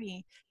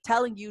attorney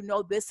telling you,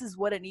 no, this is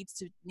what it needs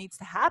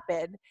to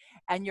happen,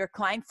 and your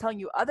client's telling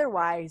you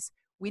otherwise,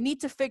 we need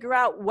to figure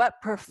out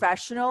what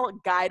professional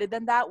guided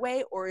them that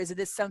way, or is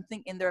this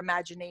something in their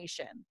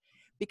imagination?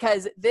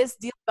 Because this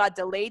deal got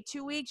delayed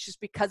 2 weeks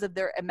just because of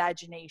their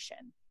imagination.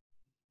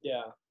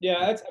 Yeah.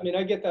 That's, I mean,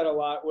 I get that a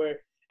lot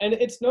and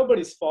it's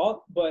nobody's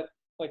fault, but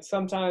like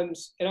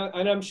sometimes, and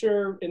I'm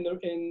sure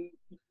in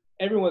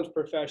everyone's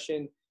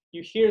profession,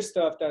 you hear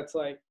stuff that's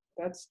like,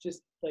 that's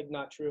just like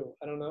not true.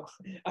 I don't know.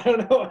 I don't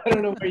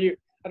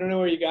know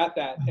where you got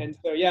that. And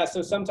so, yeah,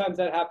 so sometimes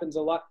that happens a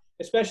lot,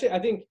 especially, I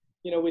think,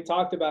 you know, we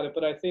talked about it,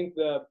 but I think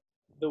the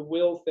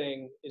will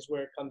thing is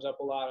where it comes up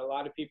a lot. A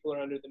lot of people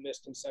are under the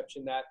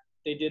misconception that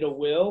they did a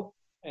will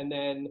and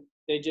then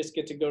they just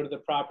get to go to the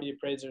property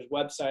appraiser's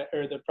website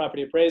or the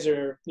property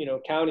appraiser, you know,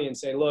 county and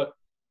say, look,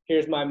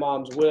 here's my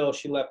mom's will.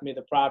 She left me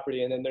the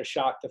property. And then they're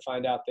shocked to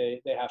find out they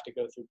have to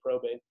go through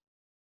probate.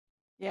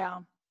 Yeah.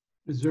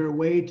 Is there a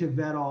way to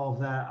vet all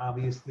of that,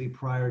 obviously,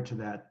 prior to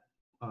that,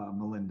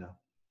 Melinda?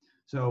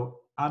 So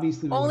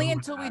obviously only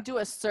until we do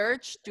a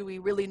search do we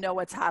really know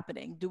what's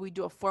happening. Do we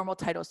do a formal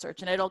title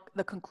search? And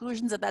the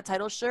conclusions of that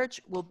title search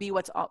will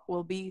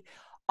be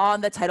on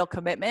the title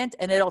commitment,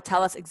 and it'll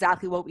tell us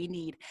exactly what we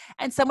need.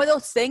 And some of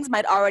those things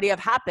might already have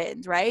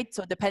happened, right?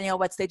 So depending on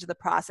what stage of the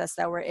process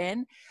that we're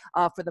in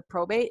for the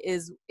probate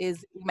is we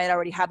might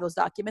already have those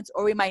documents,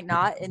 or we might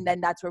not, and then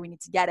that's where we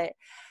need to get it.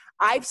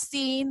 I've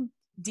seen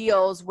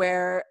deals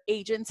where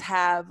agents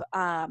have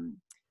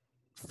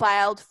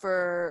filed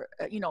for,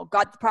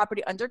 got the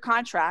property under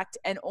contract,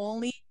 and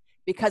only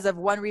because of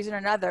one reason or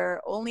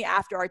another, only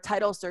after our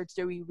title search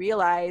did we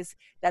realize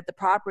that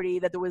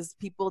that there was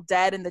people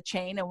dead in the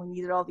chain and we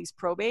needed all these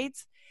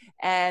probates.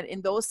 And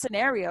in those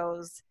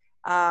scenarios,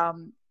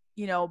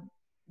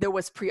 there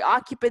was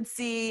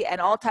pre-occupancy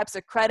and all types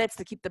of credits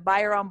to keep the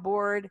buyer on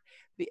board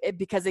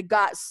because it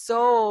got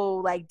so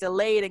like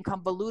delayed and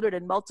convoluted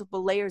and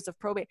multiple layers of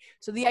probate.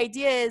 So the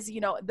idea is,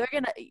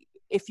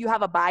 if you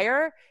have a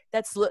buyer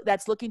that's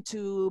looking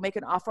to make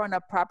an offer on a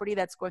property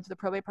that's going through the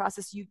probate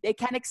process, they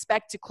can't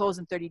expect to close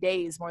in 30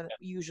 days more than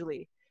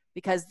usually,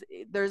 because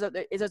there's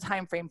a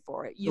time frame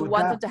for it. You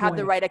want them to have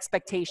the right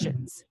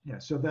expectations. Yeah.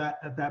 So that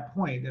at that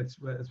point, that's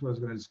what I was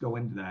going to just go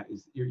into. That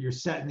is you're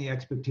setting the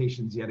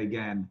expectations yet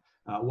again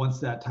once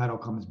that title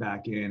comes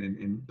back in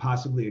and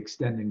possibly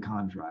extending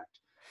contract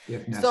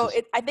if necessary.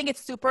 So I think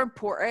it's super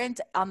important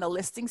on the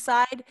listing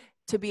side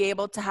to be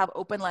able to have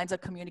open lines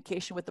of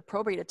communication with the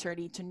probate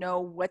attorney to know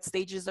what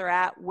stages they're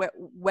at,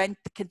 when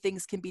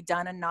things can be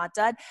done and not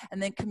done,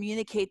 and then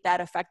communicate that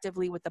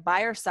effectively with the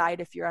buyer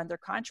side if you're under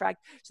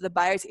contract, so the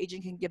buyer's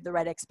agent can give the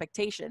right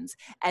expectations.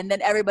 And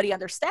then everybody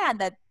understand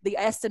that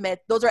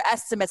those are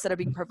estimates that are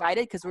being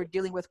provided, because we're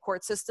dealing with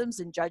court systems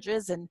and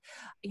judges and,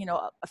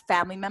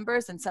 family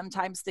members, and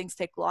sometimes things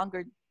take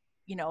longer,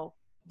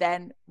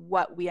 than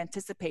what we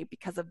anticipate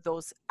because of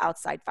those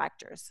outside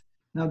factors.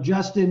 Now,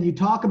 Justin, you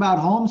talk about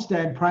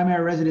homestead,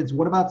 primary residence.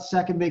 What about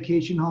second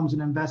vacation homes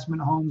and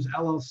investment homes,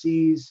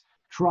 LLCs,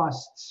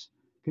 trusts?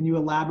 Can you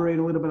elaborate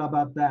a little bit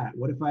about that?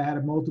 What if I had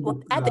a multiple?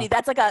 Well, Anthony,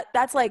 that's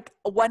like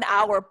 1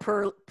 hour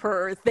per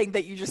thing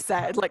that you just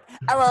said, like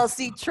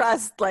LLC,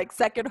 trust, like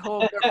second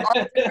home, they're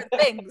all different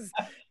things.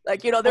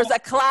 Like, there's a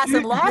class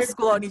in law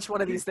school on each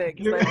one of these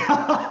things. Like,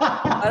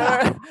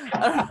 I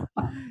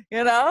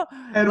don't know,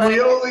 And like, we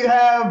only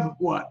have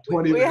what,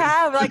 20 we minutes?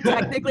 have like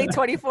technically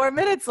 24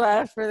 minutes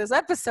left for this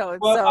episode.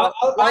 Well,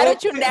 So why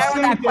don't you narrow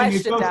Same that thing,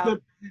 question down?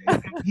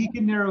 He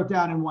can narrow it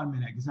down in 1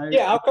 minute.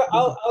 Yeah,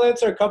 I'll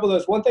answer a couple of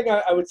those. One thing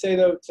I would say,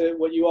 though, to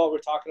what you all were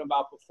talking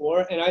about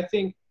before, and I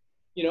think,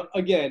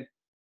 again,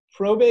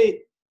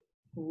 probate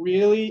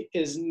really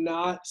is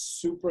not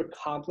super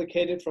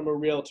complicated from a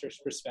realtor's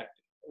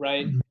perspective,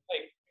 right? Mm-hmm.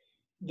 Like,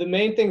 the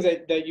main things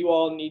that you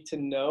all need to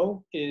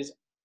know is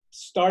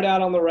start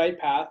out on the right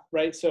path,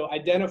 right? So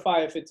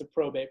identify if it's a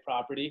probate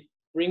property,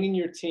 bring in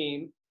your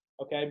team,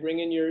 okay? Bring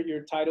in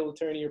your title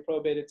attorney, your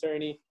probate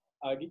attorney,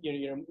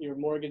 your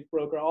mortgage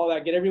broker, all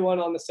that. Get everyone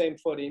on the same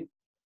footing.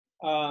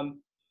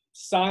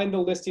 Sign the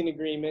listing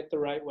agreement the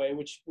right way,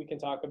 which we can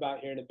talk about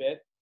here in a bit.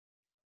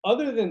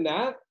 Other than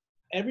that,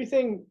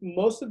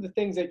 most of the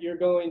things that you're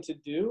going to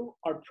do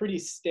are pretty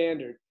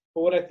standard.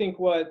 But what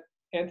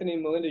Anthony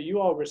and Melinda, you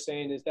all were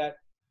saying is that,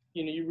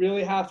 you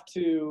really have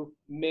to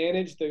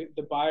manage the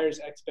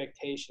buyer's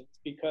expectations,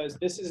 because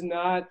this is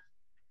not,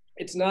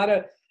 it's not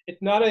a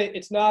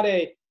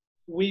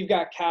we've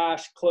got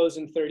cash, close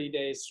in 30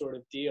 days sort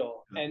of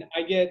deal. And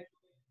I get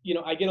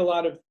a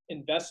lot of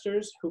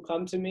investors who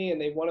come to me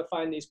and they want to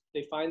find these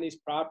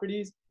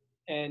properties.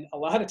 And a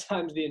lot of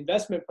times the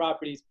investment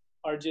properties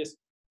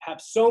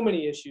have so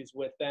many issues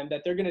with them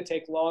that they're going to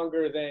take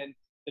longer than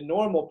the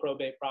normal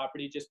probate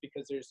property, just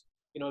because there's,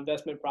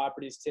 investment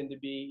properties tend to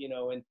be,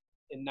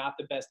 in not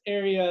the best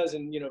areas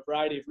and, a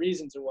variety of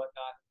reasons and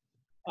whatnot.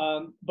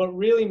 But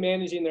really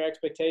managing their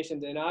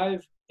expectations. And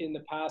I've, in the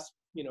past,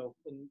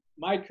 in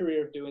my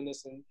career of doing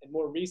this and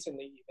more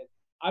recently even,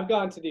 I've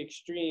gone to the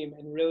extreme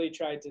and really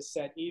tried to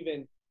set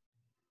even,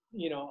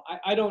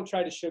 I don't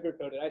try to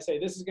sugarcoat it. I say,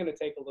 this is going to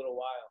take a little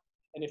while.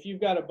 And if you've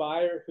got a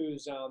buyer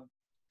who's got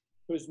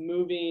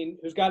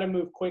to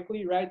move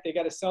quickly, right? They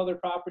got to sell their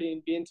property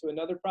and be into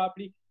another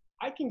property.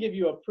 I can give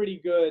you a pretty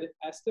good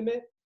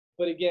estimate,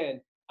 but again,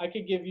 I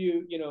could give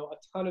you, a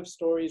ton of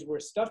stories where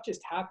stuff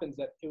just happens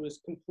that it was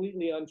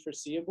completely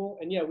unforeseeable.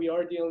 And yeah, we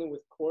are dealing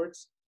with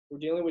courts. We're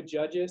dealing with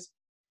judges.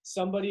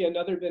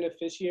 Another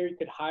beneficiary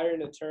could hire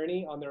an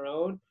attorney on their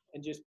own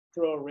and just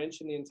throw a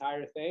wrench in the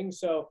entire thing.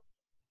 So,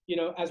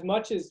 as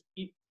much as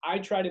I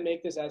try to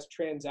make this as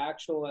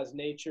transactional as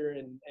nature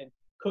and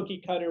cookie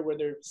cutter where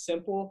they're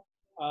simple,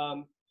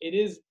 it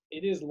is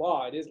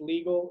law. It is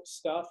legal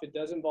stuff. It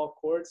does involve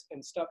courts,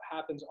 and stuff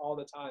happens all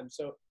the time.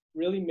 So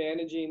really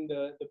managing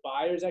the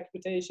buyer's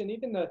expectation,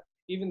 even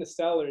the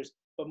sellers,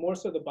 but more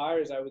so the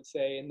buyers, I would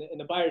say, and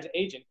the buyer's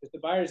agent, because the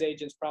buyer's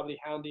agent's probably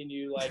hounding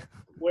you like,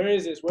 where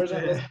is this? Where's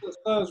that? Let's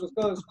close.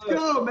 Let's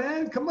go,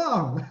 man. Come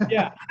on.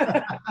 Yeah.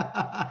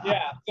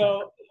 Yeah.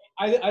 So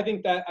I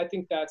think that's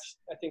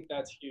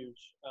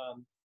huge.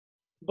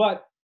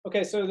 But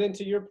okay, so then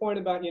to your point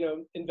about,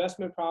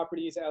 investment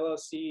properties,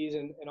 LLCs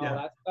and all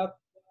that stuff.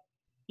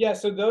 Yeah.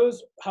 So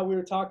those, how we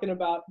were talking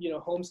about,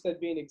 Homestead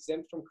being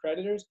exempt from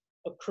creditors,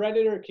 a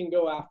creditor can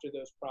go after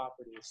those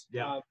properties.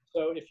 Yeah.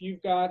 So if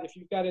you've got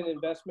an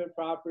investment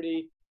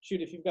property,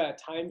 if you've got a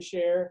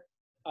timeshare,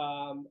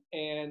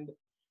 and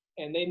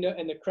they know,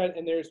 and the credit,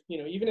 and there's,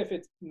 even if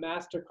it's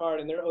MasterCard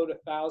and they're owed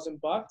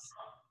 $1,000,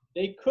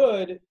 they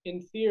could,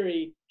 in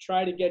theory,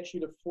 try to get you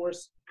to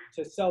force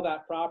to sell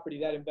that property,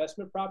 that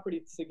investment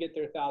property, to get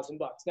their $1,000.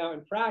 Now,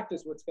 in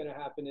practice, what's going to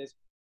happen is,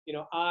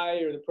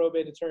 I or the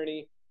probate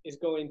attorney is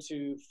going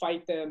to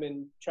fight them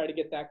and try to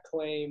get that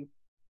claim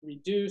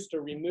reduced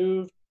or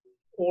removed.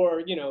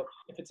 Or,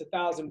 if it's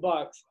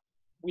 $1,000,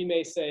 we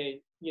may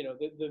say,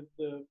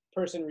 the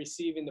person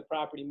receiving the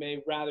property may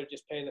rather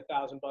just pay the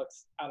 $1,000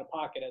 out of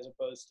pocket as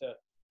opposed to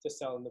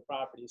selling the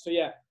property. So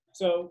yeah,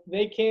 so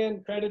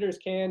creditors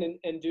can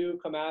and do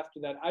come after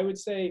that. I would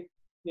say,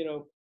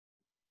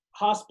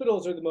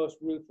 hospitals are the most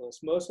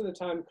ruthless. Most of the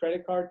time,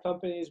 credit card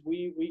companies,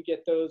 we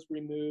get those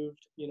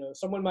removed.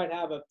 Someone might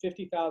have a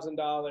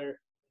 $50,000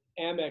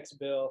 Amex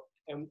bill,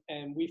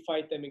 and we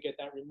fight them and get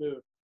that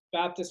removed.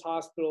 Baptist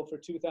Hospital for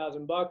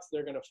 $2,000,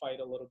 they're going to fight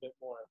a little bit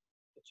more.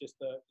 It's just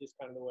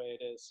kind of the way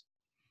it is.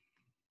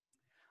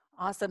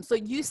 Awesome. So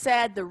you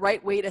said the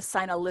right way to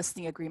sign a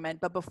listing agreement,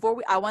 but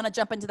before I want to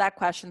jump into that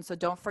question, so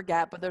don't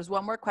forget, but there's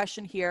one more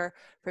question here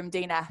from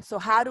Dana. So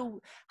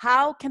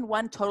how can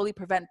one totally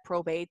prevent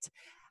probate?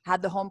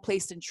 Had the home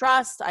placed in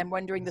trust? I'm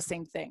wondering the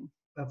same thing.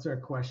 That's our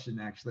question,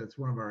 actually. It's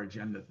one of our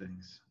agenda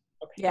things.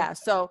 Okay. Yeah.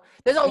 So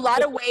there's a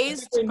lot of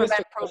ways to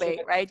prevent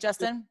probate, right,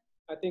 Justin?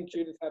 I think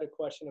Judith had a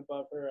question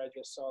above her. I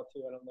just saw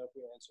too. I don't know if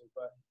you answered,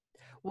 but.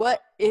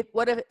 What if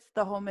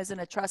the home is in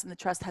a trust and the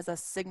trust has a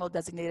single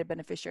designated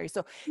beneficiary?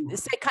 So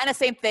it's kind of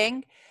same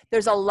thing.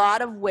 There's a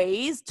lot of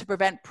ways to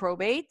prevent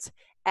probate.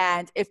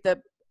 And if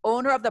the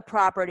owner of the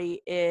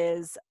property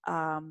is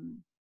the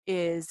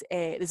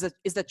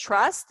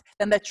trust,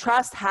 then the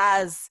trust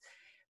has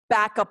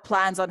backup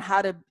plans on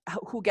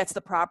who gets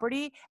the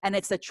property, and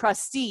it's the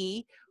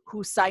trustee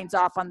who signs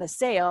off on the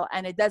sale,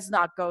 and it does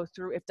not go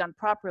through, if done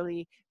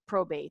properly,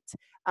 probate.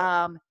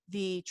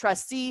 The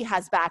trustee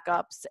has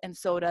backups, and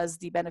so does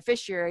the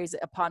beneficiaries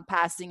upon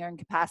passing or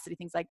incapacity,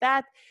 things like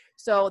that.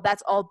 So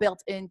that's all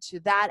built into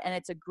that, and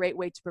it's a great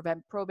way to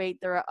prevent probate.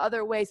 There are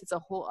other ways. It's a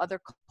whole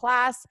other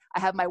class. I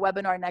have my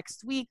webinar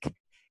next week.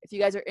 If you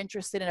guys are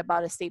interested in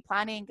about estate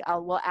planning,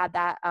 we'll add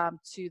that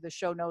to the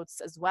show notes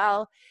as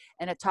well.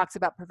 And it talks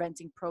about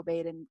preventing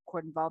probate and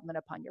court involvement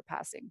upon your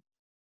passing,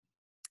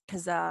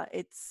 because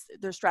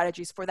there's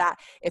strategies for that,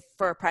 if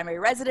for primary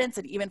residence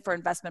and even for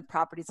investment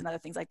properties and other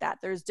things like that.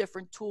 There's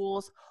different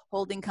tools,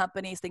 holding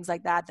companies, things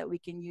like that we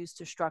can use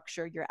to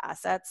structure your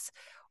assets,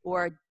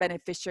 or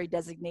beneficiary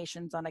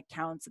designations on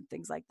accounts and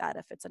things like that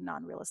if it's a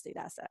non-real estate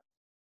asset.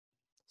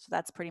 So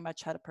that's pretty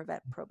much how to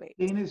prevent probate.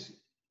 Dana's,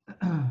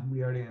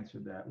 we already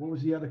answered that. What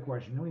was the other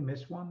question? Did we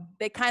miss one?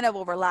 They kind of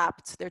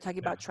overlapped. They're talking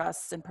about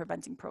trusts and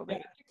preventing probate.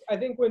 Yeah, I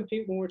think when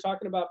we're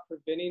talking about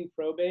preventing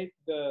probate,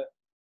 the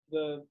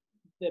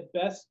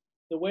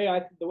way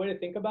to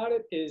think about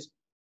it is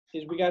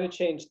we got to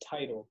change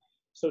title.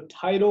 So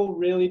title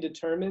really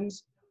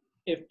determines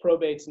if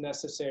probate's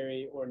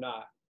necessary or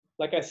not.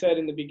 Like I said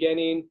in the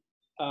beginning,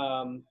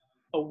 a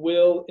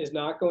will is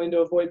not going to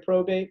avoid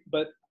probate,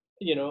 but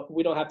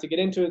we don't have to get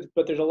into it,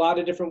 but there's a lot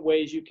of different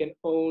ways you can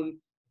own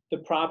the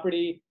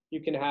property.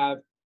 You can have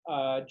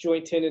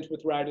joint tenants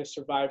with right of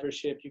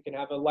survivorship. You can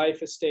have a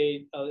life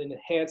estate, an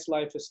enhanced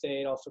life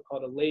estate, also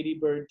called a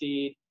ladybird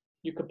deed.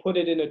 You could put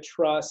it in a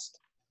trust.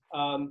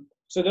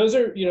 So those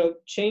are,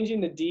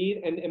 changing the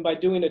deed, and by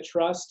doing a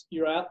trust,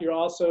 you're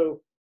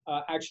also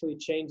actually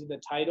changing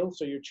the title.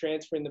 So you're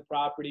transferring the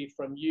property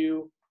from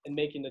you and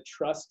making the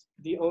trust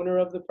the owner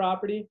of the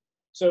property.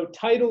 So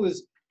title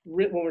is,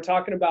 when we're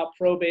talking about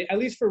probate, at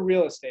least for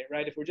real estate,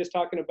 right? If we're just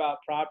talking about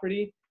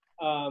property,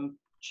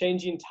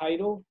 changing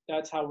title,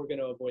 that's how we're going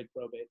to avoid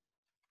probate.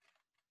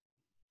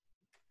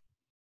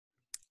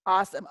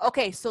 Awesome.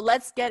 Okay, so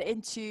let's get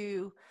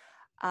into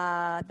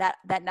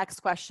that next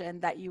question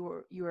that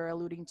you were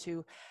alluding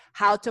to,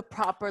 how to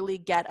properly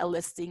get a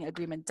listing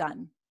agreement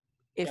done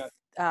if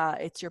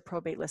it's your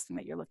probate listing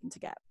that you're looking to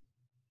get.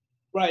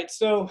 Right.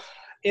 So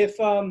if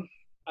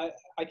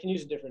I can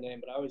use a different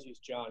name, but I always use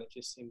John. It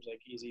just seems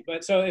like easy.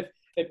 But so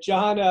if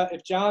John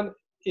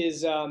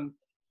is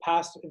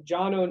if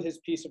John owned his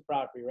piece of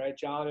property, right?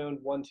 John owned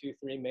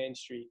 123 Main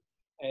Street,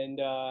 and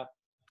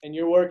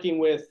you're working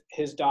with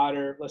his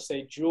daughter, let's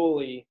say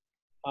Julie.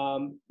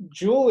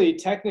 Julie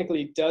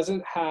technically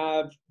doesn't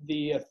have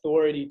the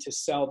authority to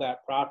sell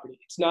that property.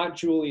 It's not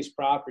Julie's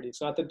property.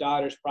 It's not the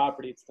daughter's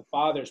property. It's the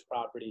father's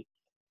property.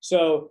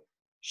 So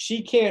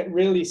she can't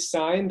really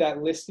sign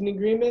that listing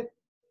agreement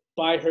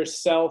by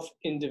herself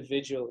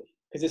individually,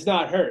 because it's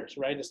not hers,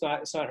 right? It's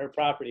not her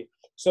property.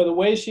 So the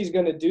way she's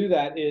going to do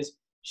that is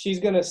she's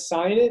going to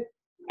sign it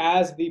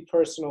as the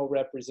personal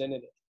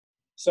representative.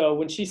 So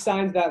when she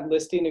signs that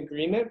listing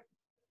agreement,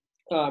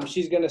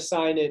 she's going to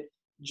sign it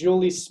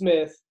Julie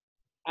Smith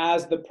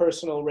as the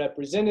personal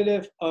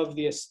representative of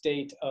the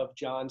estate of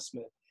John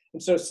Smith.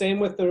 And so same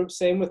with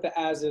the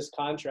as is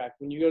contract.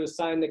 When you go to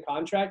sign the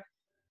contract,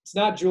 it's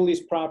not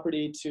Julie's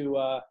property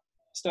to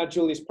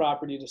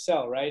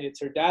sell, right? It's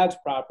her dad's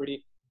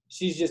property.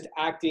 She's just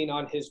acting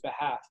on his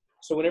behalf.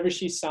 So whenever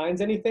she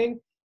signs anything,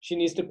 she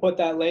needs to put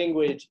that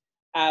language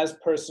as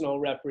personal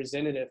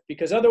representative,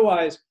 because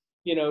otherwise,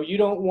 you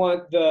don't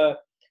want the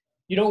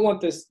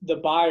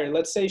buyer.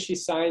 Let's say she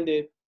signed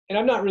it, and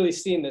I'm not really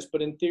seeing this,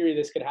 but in theory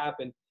this could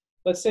happen.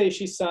 Let's say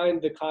she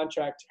signed the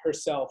contract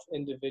herself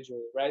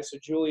individually, right? So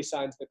Julie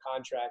signs the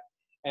contract,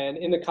 and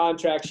in the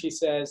contract she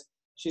says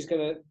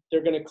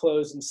they're gonna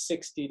close in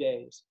 60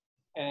 days,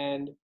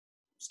 and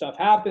stuff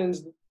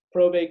happens.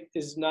 Probate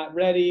is not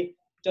ready,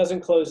 doesn't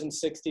close in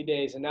 60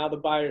 days, and now the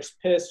buyer's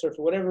pissed, or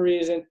for whatever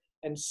reason,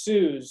 and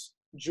sues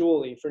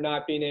Julie for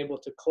not being able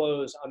to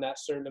close on that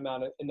certain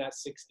amount in that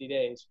 60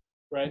 days,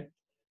 right?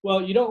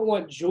 Well, you don't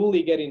want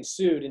Julie getting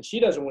sued, and she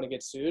doesn't want to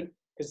get sued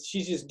because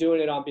she's just doing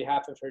it on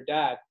behalf of her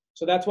dad.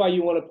 So that's why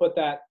you want to put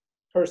that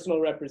personal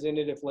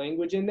representative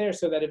language in there,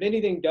 so that if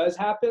anything does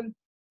happen,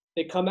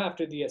 they come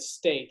after the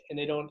estate and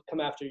they don't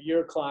come after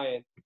your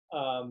client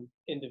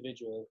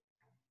individually.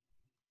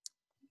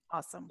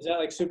 Awesome. Is that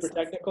like super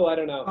technical? I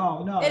don't know.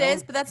 Oh, no. It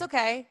is, but that's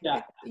okay.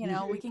 Yeah.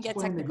 We can get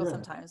Explain it technical good.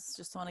 sometimes.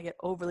 Just don't want to get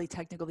overly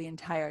technical the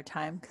entire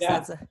time.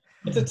 Yeah.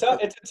 It's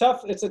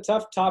a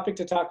tough topic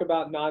to talk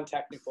about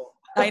non-technical.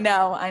 I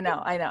know.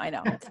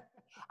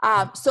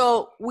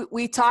 So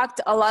we talked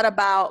a lot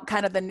about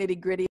kind of the nitty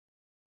gritty.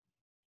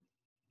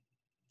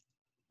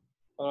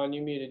 Hold on,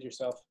 you muted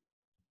yourself.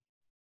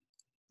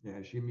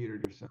 Yeah, she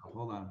muted herself.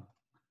 Hold on.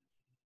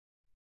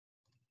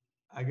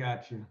 I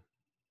got you.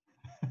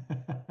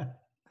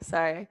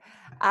 Sorry.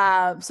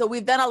 So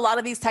we've done a lot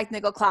of these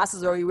technical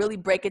classes where we really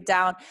break it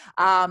down.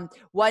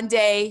 One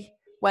day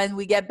when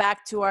we get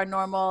back to our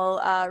normal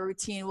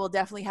routine, we'll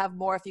definitely have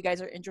more. If you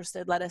guys are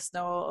interested, let us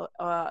know.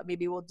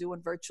 Maybe we'll do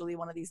one virtually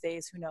one of these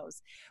days, who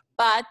knows.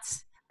 But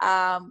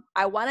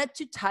I wanted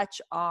to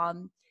touch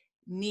on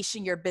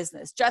niching your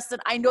business. Justin,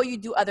 I know you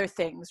do other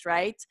things,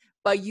 right?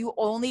 But you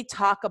only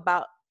talk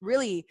about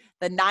really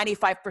the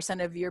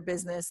 95% of your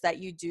business that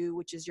you do,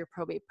 which is your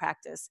probate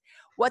practice.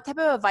 What type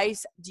of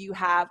advice do you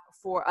have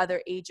for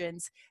other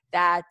agents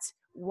that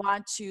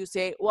want to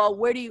say, well,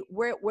 where do you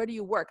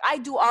work? I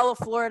do all of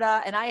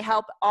Florida and I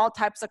help all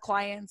types of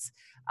clients,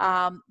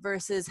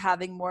 versus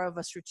having more of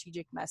a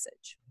strategic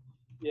message?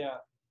 Yeah.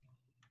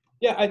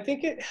 Yeah, I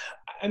think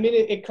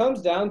it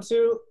comes down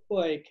to,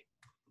 like,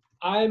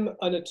 I'm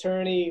an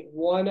attorney,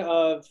 one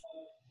of,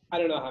 I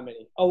don't know how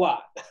many, a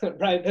lot,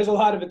 right? There's a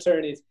lot of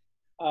attorneys,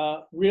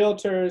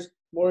 realtors,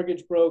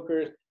 mortgage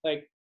brokers.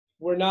 Like,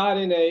 we're not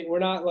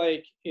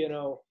like,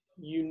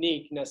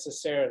 unique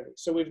necessarily.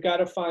 So we've got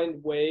to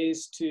find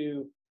ways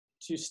to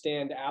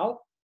stand out.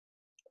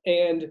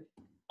 And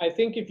I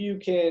think if you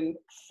can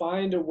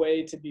find a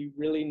way to be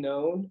really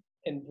known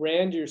and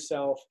brand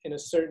yourself in a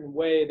certain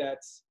way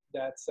that's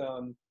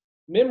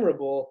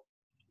memorable,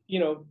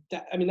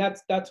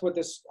 that's what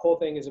this whole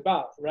thing is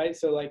about, right?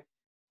 So, like,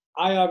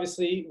 I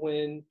obviously,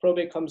 when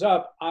probate comes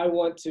up,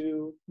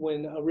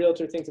 when a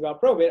realtor thinks about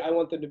probate, I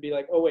want them to be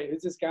like, oh wait,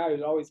 who's this guy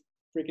who's always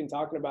freaking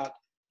talking about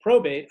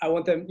probate? I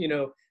want them,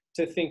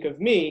 to think of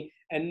me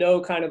and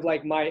know kind of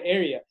like my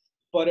area.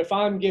 But if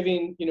I'm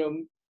giving,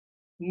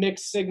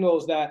 mixed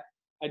signals that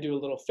I do a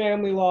little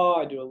family law,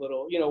 I do a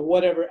little,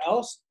 whatever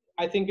else,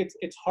 I think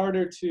it's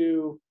harder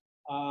to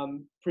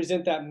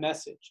present that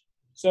message.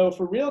 So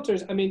for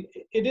realtors, I mean,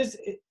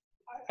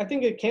 I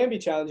think it can be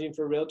challenging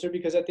for a realtor,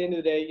 because at the end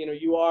of the day,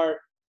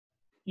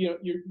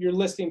 you're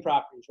listing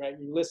properties, right?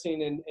 You're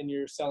listing and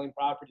you're selling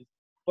properties.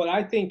 But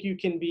I think you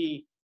can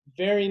be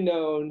very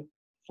known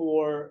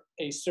for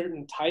a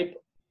certain type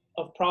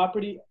of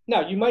property.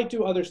 Now, you might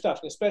do other stuff,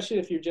 especially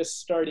if you're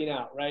just starting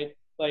out, right?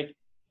 Like,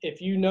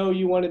 if you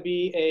want to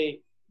be a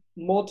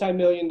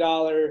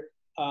multi-million-dollar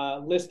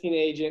listing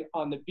agent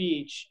on the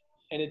beach,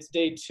 and it's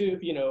day 2,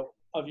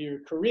 of your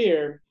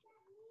career,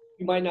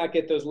 you might not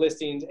get those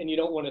listings, and you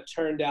don't want to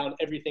turn down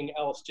everything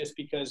else just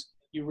because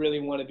you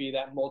really want to be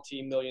that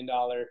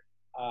multi-million-dollar,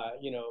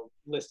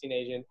 listing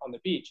agent on the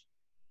beach.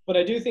 But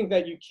I do think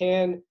that you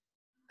can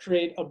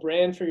create a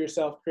brand for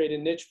yourself, create a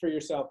niche for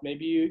yourself.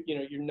 Maybe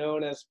you're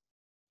known as,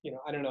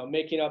 I don't know,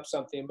 making up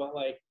something, but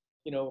like,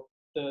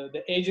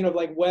 the agent of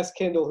like West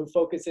Kendall, who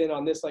focus in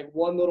on this like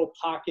one little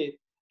pocket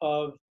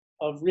of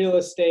real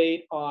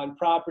estate on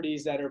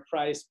properties that are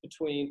priced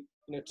between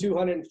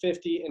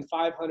 250 and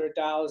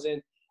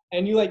 500,000,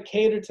 and you like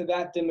cater to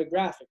that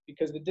demographic,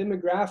 because the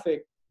demographic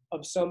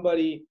of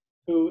somebody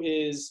who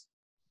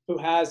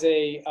has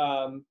a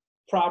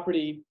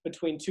property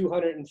between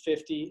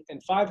 250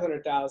 and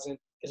 500,000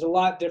 is a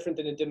lot different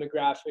than a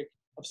demographic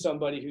of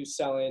somebody who's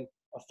selling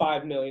a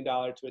 $5 million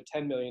to a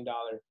 $10 million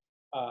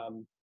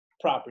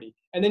property.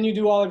 And then you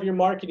do all of your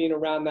marketing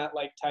around that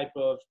like type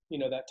of,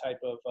 that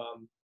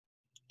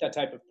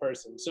type of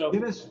person. So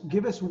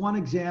give us one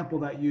example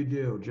that you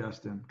do,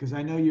 Justin, because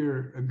I know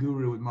you're a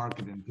guru with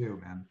marketing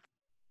too, man.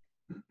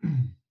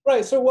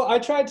 Right. So, well, I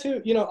try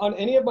to, on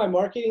any of my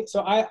marketing.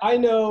 So I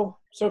know,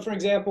 so for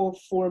example,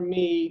 for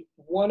me,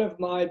 one of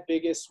my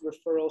biggest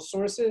referral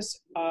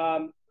sources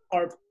are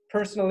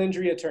personal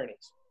injury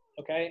attorneys.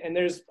 Okay. And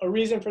there's a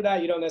reason for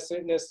that. You don't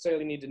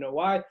necessarily need to know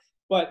why,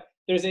 but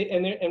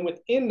and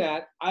within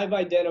that, I've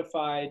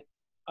identified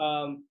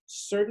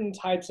certain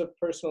types of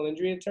personal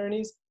injury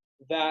attorneys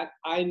that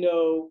I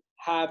know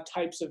have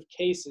types of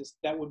cases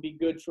that would be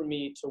good for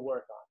me to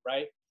work on.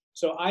 Right.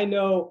 So I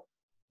know,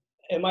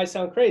 it might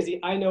sound crazy,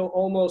 I know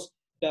almost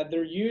that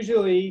they're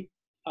usually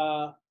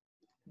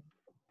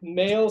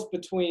males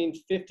between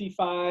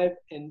 55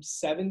 and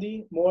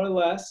 70, more or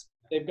less.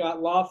 They've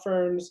got law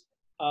firms.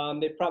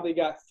 They've probably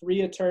got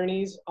 3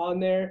 attorneys on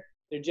there.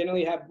 They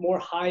generally have more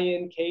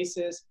high-end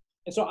cases.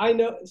 And so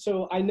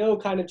I know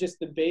kind of just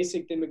the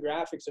basic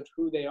demographics of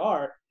who they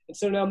are. And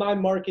so now my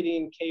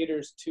marketing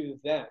caters to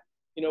them.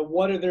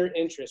 What are their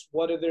interests?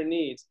 What are their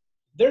needs?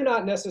 They're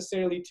not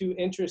necessarily too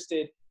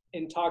interested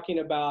in talking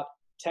about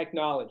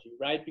technology,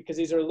 right? Because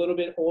these are a little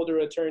bit older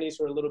attorneys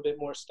who are a little bit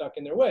more stuck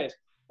in their ways,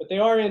 but they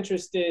are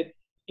interested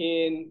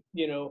in,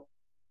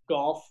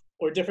 golf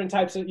or different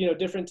types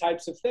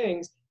of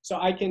things. So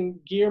I can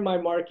gear my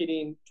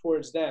marketing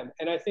towards them.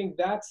 And I think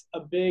that's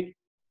a big,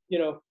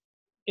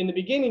 in the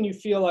beginning, you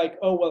feel like,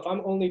 oh, well, if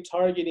I'm only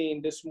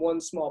targeting this one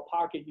small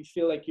pocket, you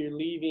feel like you're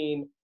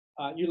leaving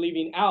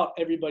out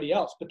everybody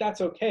else, but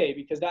that's okay,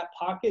 because that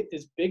pocket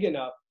is big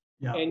enough.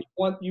 Yeah. And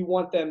you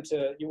want them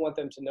to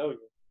know you.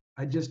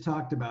 I just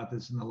talked about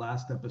this in the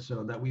last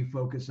episode, that we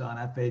focus on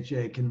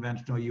FHA,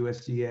 conventional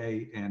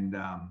USDA, and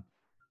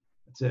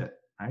that's it,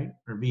 right?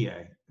 Or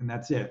VA, and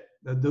that's it.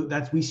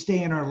 We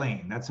stay in our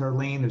lane. That's our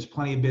lane. There's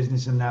plenty of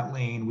business in that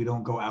lane. We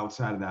don't go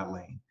outside of that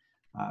lane.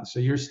 So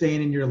you're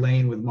staying in your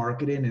lane with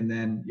marketing, and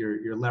then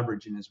you're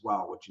leveraging as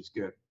well, which is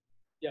good.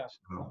 Yeah.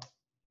 So,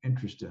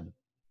 interesting.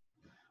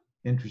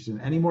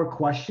 Any more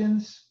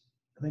questions?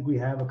 I think we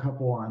have a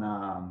couple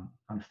on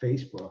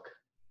Facebook.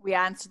 We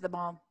answered them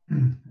all.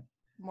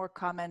 More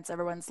comments.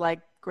 Everyone's like,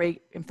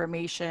 great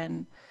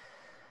information.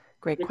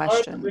 Great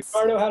questions.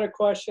 Ricardo had a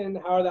question.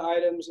 How are the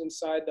items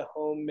inside the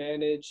home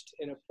managed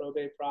in a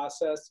probate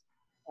process?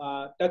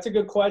 That's a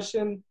good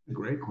question.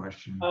 Great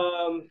question.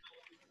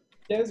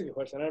 Yeah, that's a good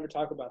question. I never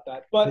talk about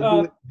that.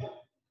 But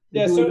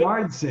they do a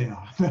yard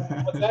sale.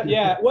 What's that?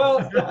 Yeah. Well,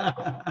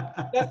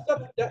 that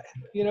stuff,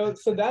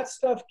 so that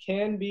stuff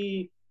can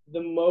be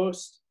the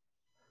most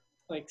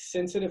like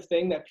sensitive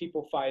thing that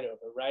people fight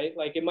over, right?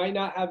 Like it might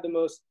not have the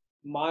most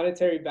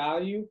monetary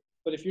value,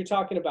 but if you're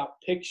talking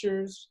about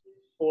pictures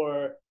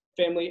or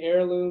family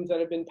heirlooms that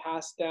have been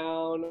passed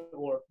down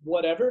or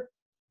whatever,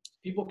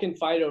 people can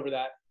fight over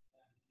that.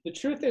 The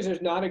truth is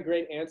there's not a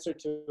great answer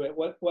to it.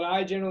 What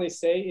I generally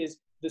say is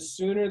the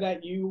sooner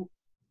that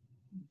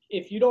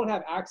if you don't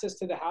have access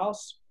to the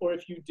house, or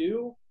if you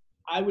do,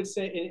 I would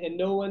say, and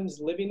no one's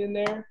living in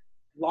there,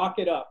 lock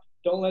it up.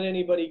 Don't let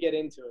anybody get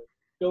into it.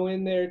 Go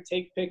in there,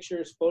 take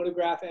pictures,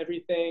 photograph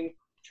everything,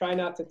 try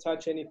not to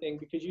touch anything,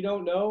 because you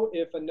don't know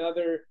if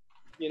another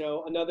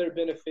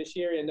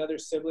beneficiary, another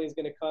sibling is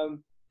going to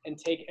come and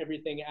take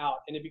everything out.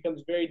 And it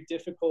becomes very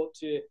difficult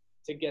to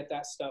get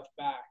that stuff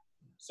back.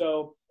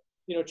 So,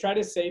 try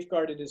to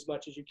safeguard it as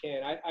much as you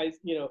can.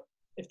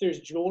 If there's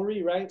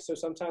jewelry, right? So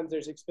sometimes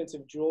there's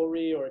expensive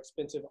jewelry or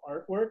expensive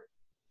artwork.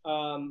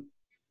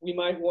 We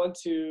want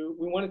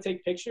to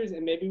take pictures,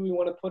 and maybe we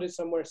want to put it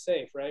somewhere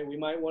safe, right? We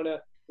might want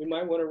to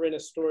rent a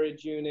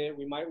storage unit.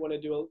 We might want to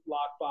do a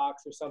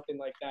lockbox or something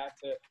like that,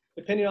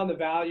 depending on the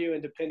value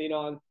and depending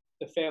on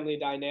the family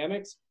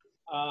dynamics.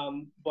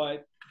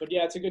 But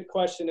yeah, it's a good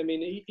question. I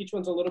mean, each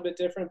one's a little bit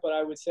different, but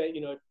I would say,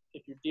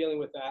 if you're dealing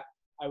with that,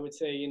 I would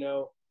say,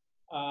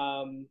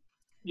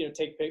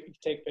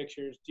 take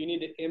pictures. Do you need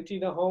to empty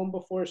the home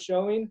before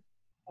showing?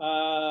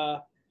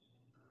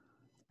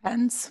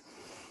 Depends.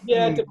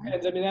 Yeah, it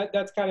depends. I mean,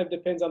 that's kind of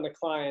depends on the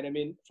client. I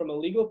mean, from a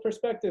legal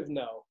perspective,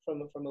 no.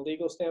 From a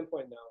legal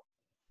standpoint, no.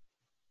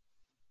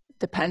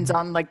 Depends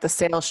on like the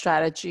sales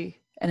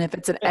strategy and if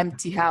it's an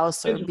empty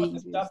house or being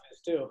what the stuff is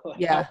too. Like,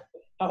 yeah.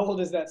 How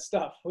old is that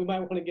stuff? We might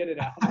want to get it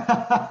out.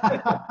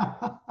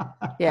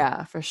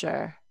 Yeah, for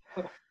sure.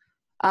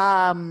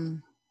 All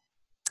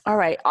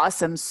right,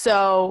 awesome.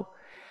 So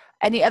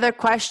any other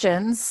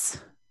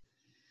questions?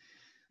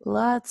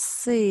 Let's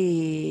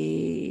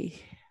see.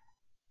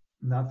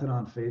 Nothing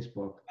on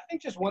Facebook. I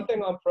think just one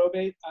thing on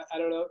probate. I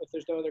don't know if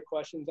there's no other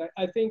questions.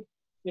 I think,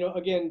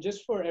 again,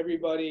 just for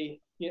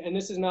everybody, and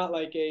this is not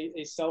like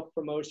a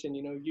self-promotion,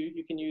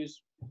 you can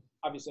use,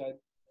 obviously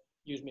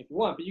use me if you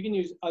want, but you can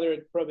use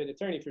other probate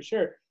attorney for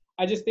sure.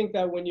 I just think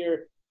that when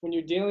you're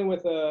dealing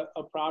with a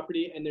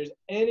property and there's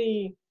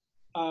any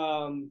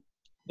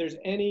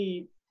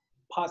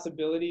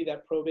possibility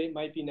that probate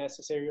might be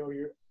necessary, or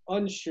you're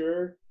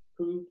unsure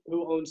who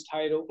owns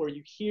title, or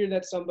you hear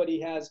that somebody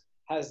has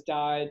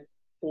died,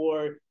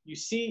 or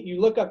you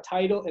look up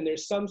title and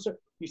there's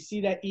you see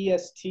that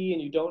EST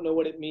and you don't know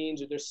what it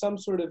means, or there's some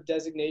sort of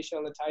designation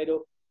on the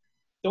title,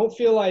 don't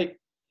feel like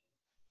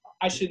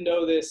I should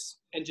know this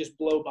and just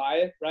blow by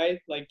it, right?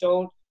 Like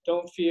don't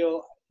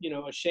feel,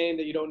 ashamed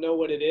that you don't know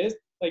what it is.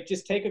 Like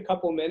just take a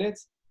couple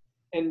minutes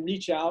and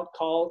reach out,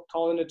 call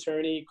an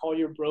attorney, call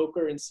your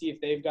broker and see if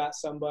they've got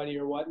somebody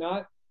or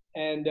whatnot,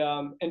 and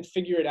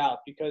figure it out.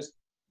 Because,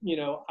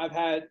 I've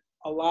had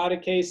a lot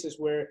of cases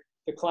where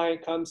the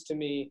client comes to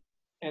me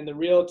and the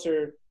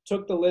realtor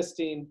took the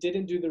listing,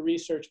 didn't do the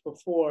research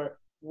before,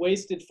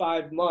 wasted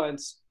 5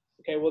 months.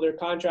 Okay, well, their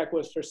contract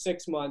was for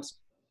 6 months.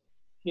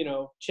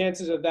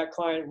 Chances of that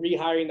client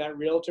rehiring that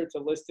realtor to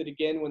list it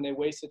again when they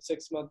wasted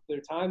 6 months of their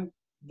time,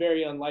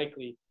 very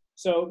unlikely.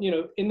 So,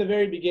 in the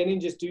very beginning,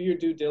 just do your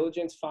due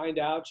diligence, find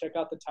out, check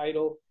out the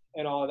title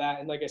and all of that.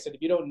 And like I said,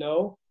 if you don't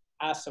know,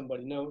 ask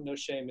somebody. No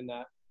shame in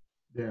that.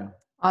 Yeah.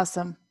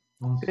 Awesome.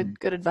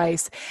 Good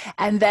advice.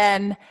 And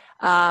then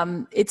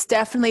it's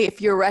definitely,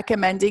 if you're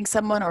recommending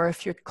someone or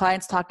if your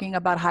client's talking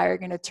about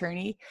hiring an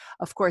attorney,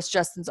 of course,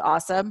 Justin's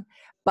awesome,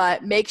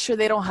 but make sure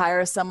they don't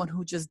hire someone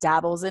who just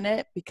dabbles in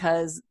it,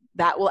 because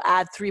that will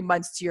add 3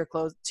 months to your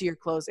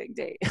closing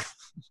date.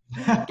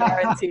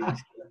 Guaranteed.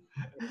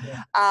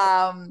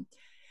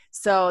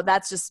 So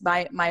that's just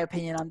my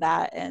opinion on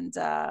that. And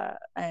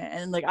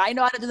like, I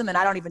know how to do them and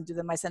I don't even do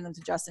them. I send them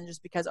to Justin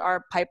just because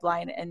our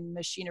pipeline and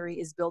machinery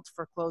is built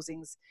for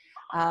closings.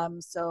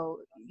 So,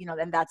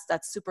 and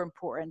that's super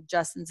important.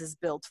 Justin's is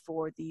built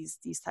for these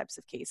types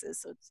of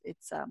cases.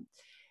 So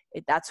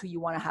that's who you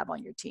want to have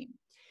on your team.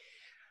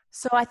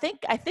 So I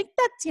think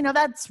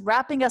that's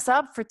wrapping us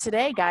up for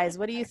today, guys.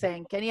 What do you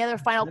think? Any other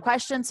final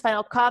questions,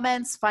 final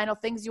comments, final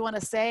things you want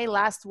to say?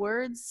 Last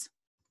words?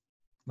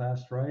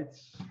 Last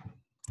rites.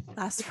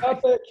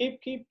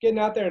 Keep getting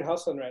out there and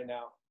hustling right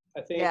now.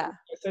 I think, yeah. Like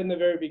I said in the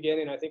very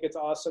beginning, I think it's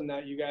awesome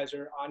that you guys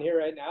are on here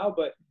right now,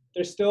 but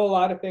there's still a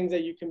lot of things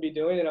that you can be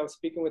doing. And I was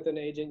speaking with an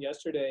agent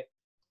yesterday,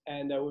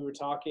 and we were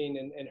talking,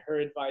 and her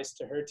advice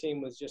to her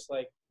team was just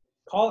like,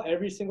 call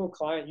every single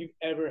client you've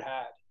ever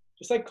had.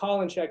 Just like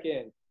call and check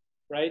in,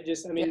 right?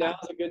 Now's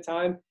a good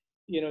time,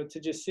 to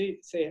just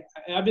say,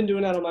 I've been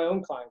doing that on my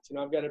own clients.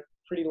 I've got a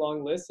pretty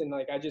long list, and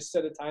like I just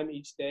set a time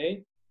each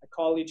day. I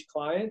call each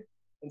client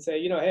and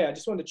say, hey, I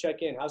just wanted to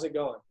check in. How's it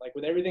going? Like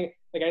with everything,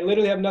 like I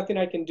literally have nothing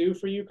I can do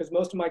for you because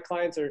most of my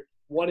clients are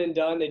one and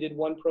done. They did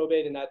one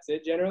probate and that's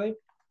it generally.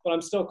 But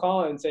I'm still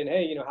calling and saying,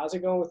 hey, how's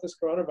it going with this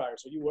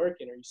coronavirus? Are you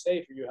working? Are you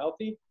safe? Are you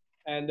healthy?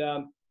 And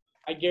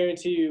I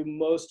guarantee you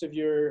most of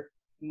your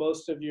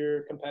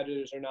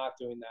competitors are not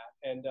doing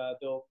that. And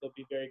they'll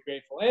be very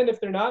grateful. And if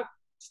they're not,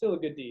 still a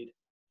good deed.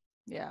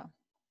 Yeah.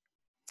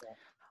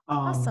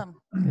 Awesome.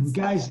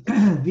 Guys,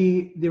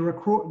 the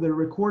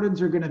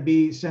recordings are going to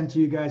be sent to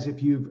you guys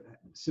if you've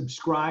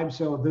subscribed.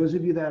 So those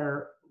of you that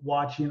are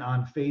watching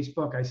on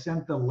Facebook, I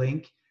sent the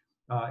link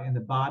in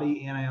the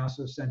body, and I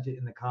also sent it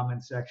in the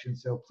comment section.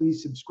 So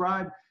please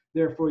subscribe.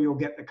 Therefore, you'll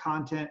get the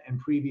content and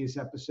previous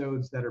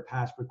episodes that are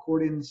past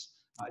recordings.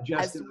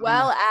 Justin, as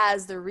well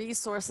as the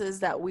resources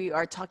that we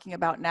are talking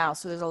about now.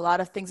 So there's a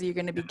lot of things that you're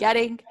going to be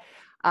getting.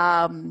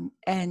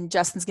 And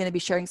Justin's going to be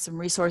sharing some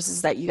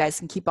resources that you guys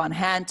can keep on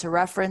hand to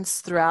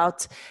reference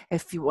throughout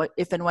if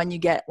and when you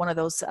get one of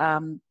those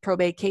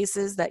probate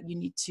cases that you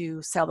need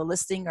to sell the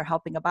listing or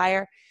helping a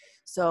buyer.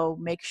 So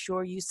make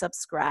sure you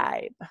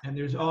subscribe. And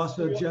there's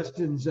also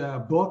Justin's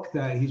book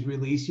that he's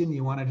releasing.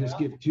 You want to just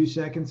give 2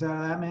 seconds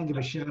out of that, man? Give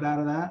a shout out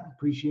of that.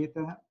 Appreciate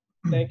that.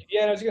 Thank you.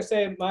 Yeah, I was going to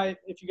say,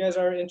 if you guys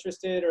are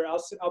interested, or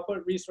I'll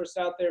put resources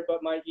out there,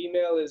 but my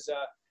email is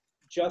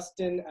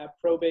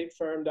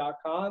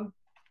justin@probatefirm.com.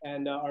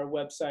 And our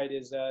website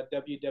is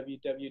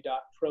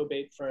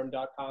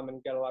www.probatefirm.com,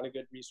 and got a lot of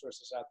good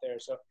resources out there.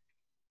 So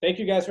thank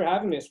you guys for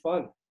having me. It's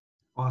fun.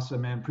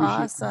 Awesome, man.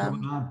 Appreciate you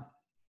coming on.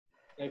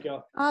 Thank you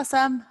all.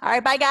 Awesome. All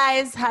right. Bye,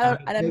 guys.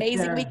 Have an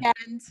amazing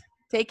weekend.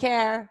 Take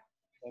care.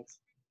 Thanks.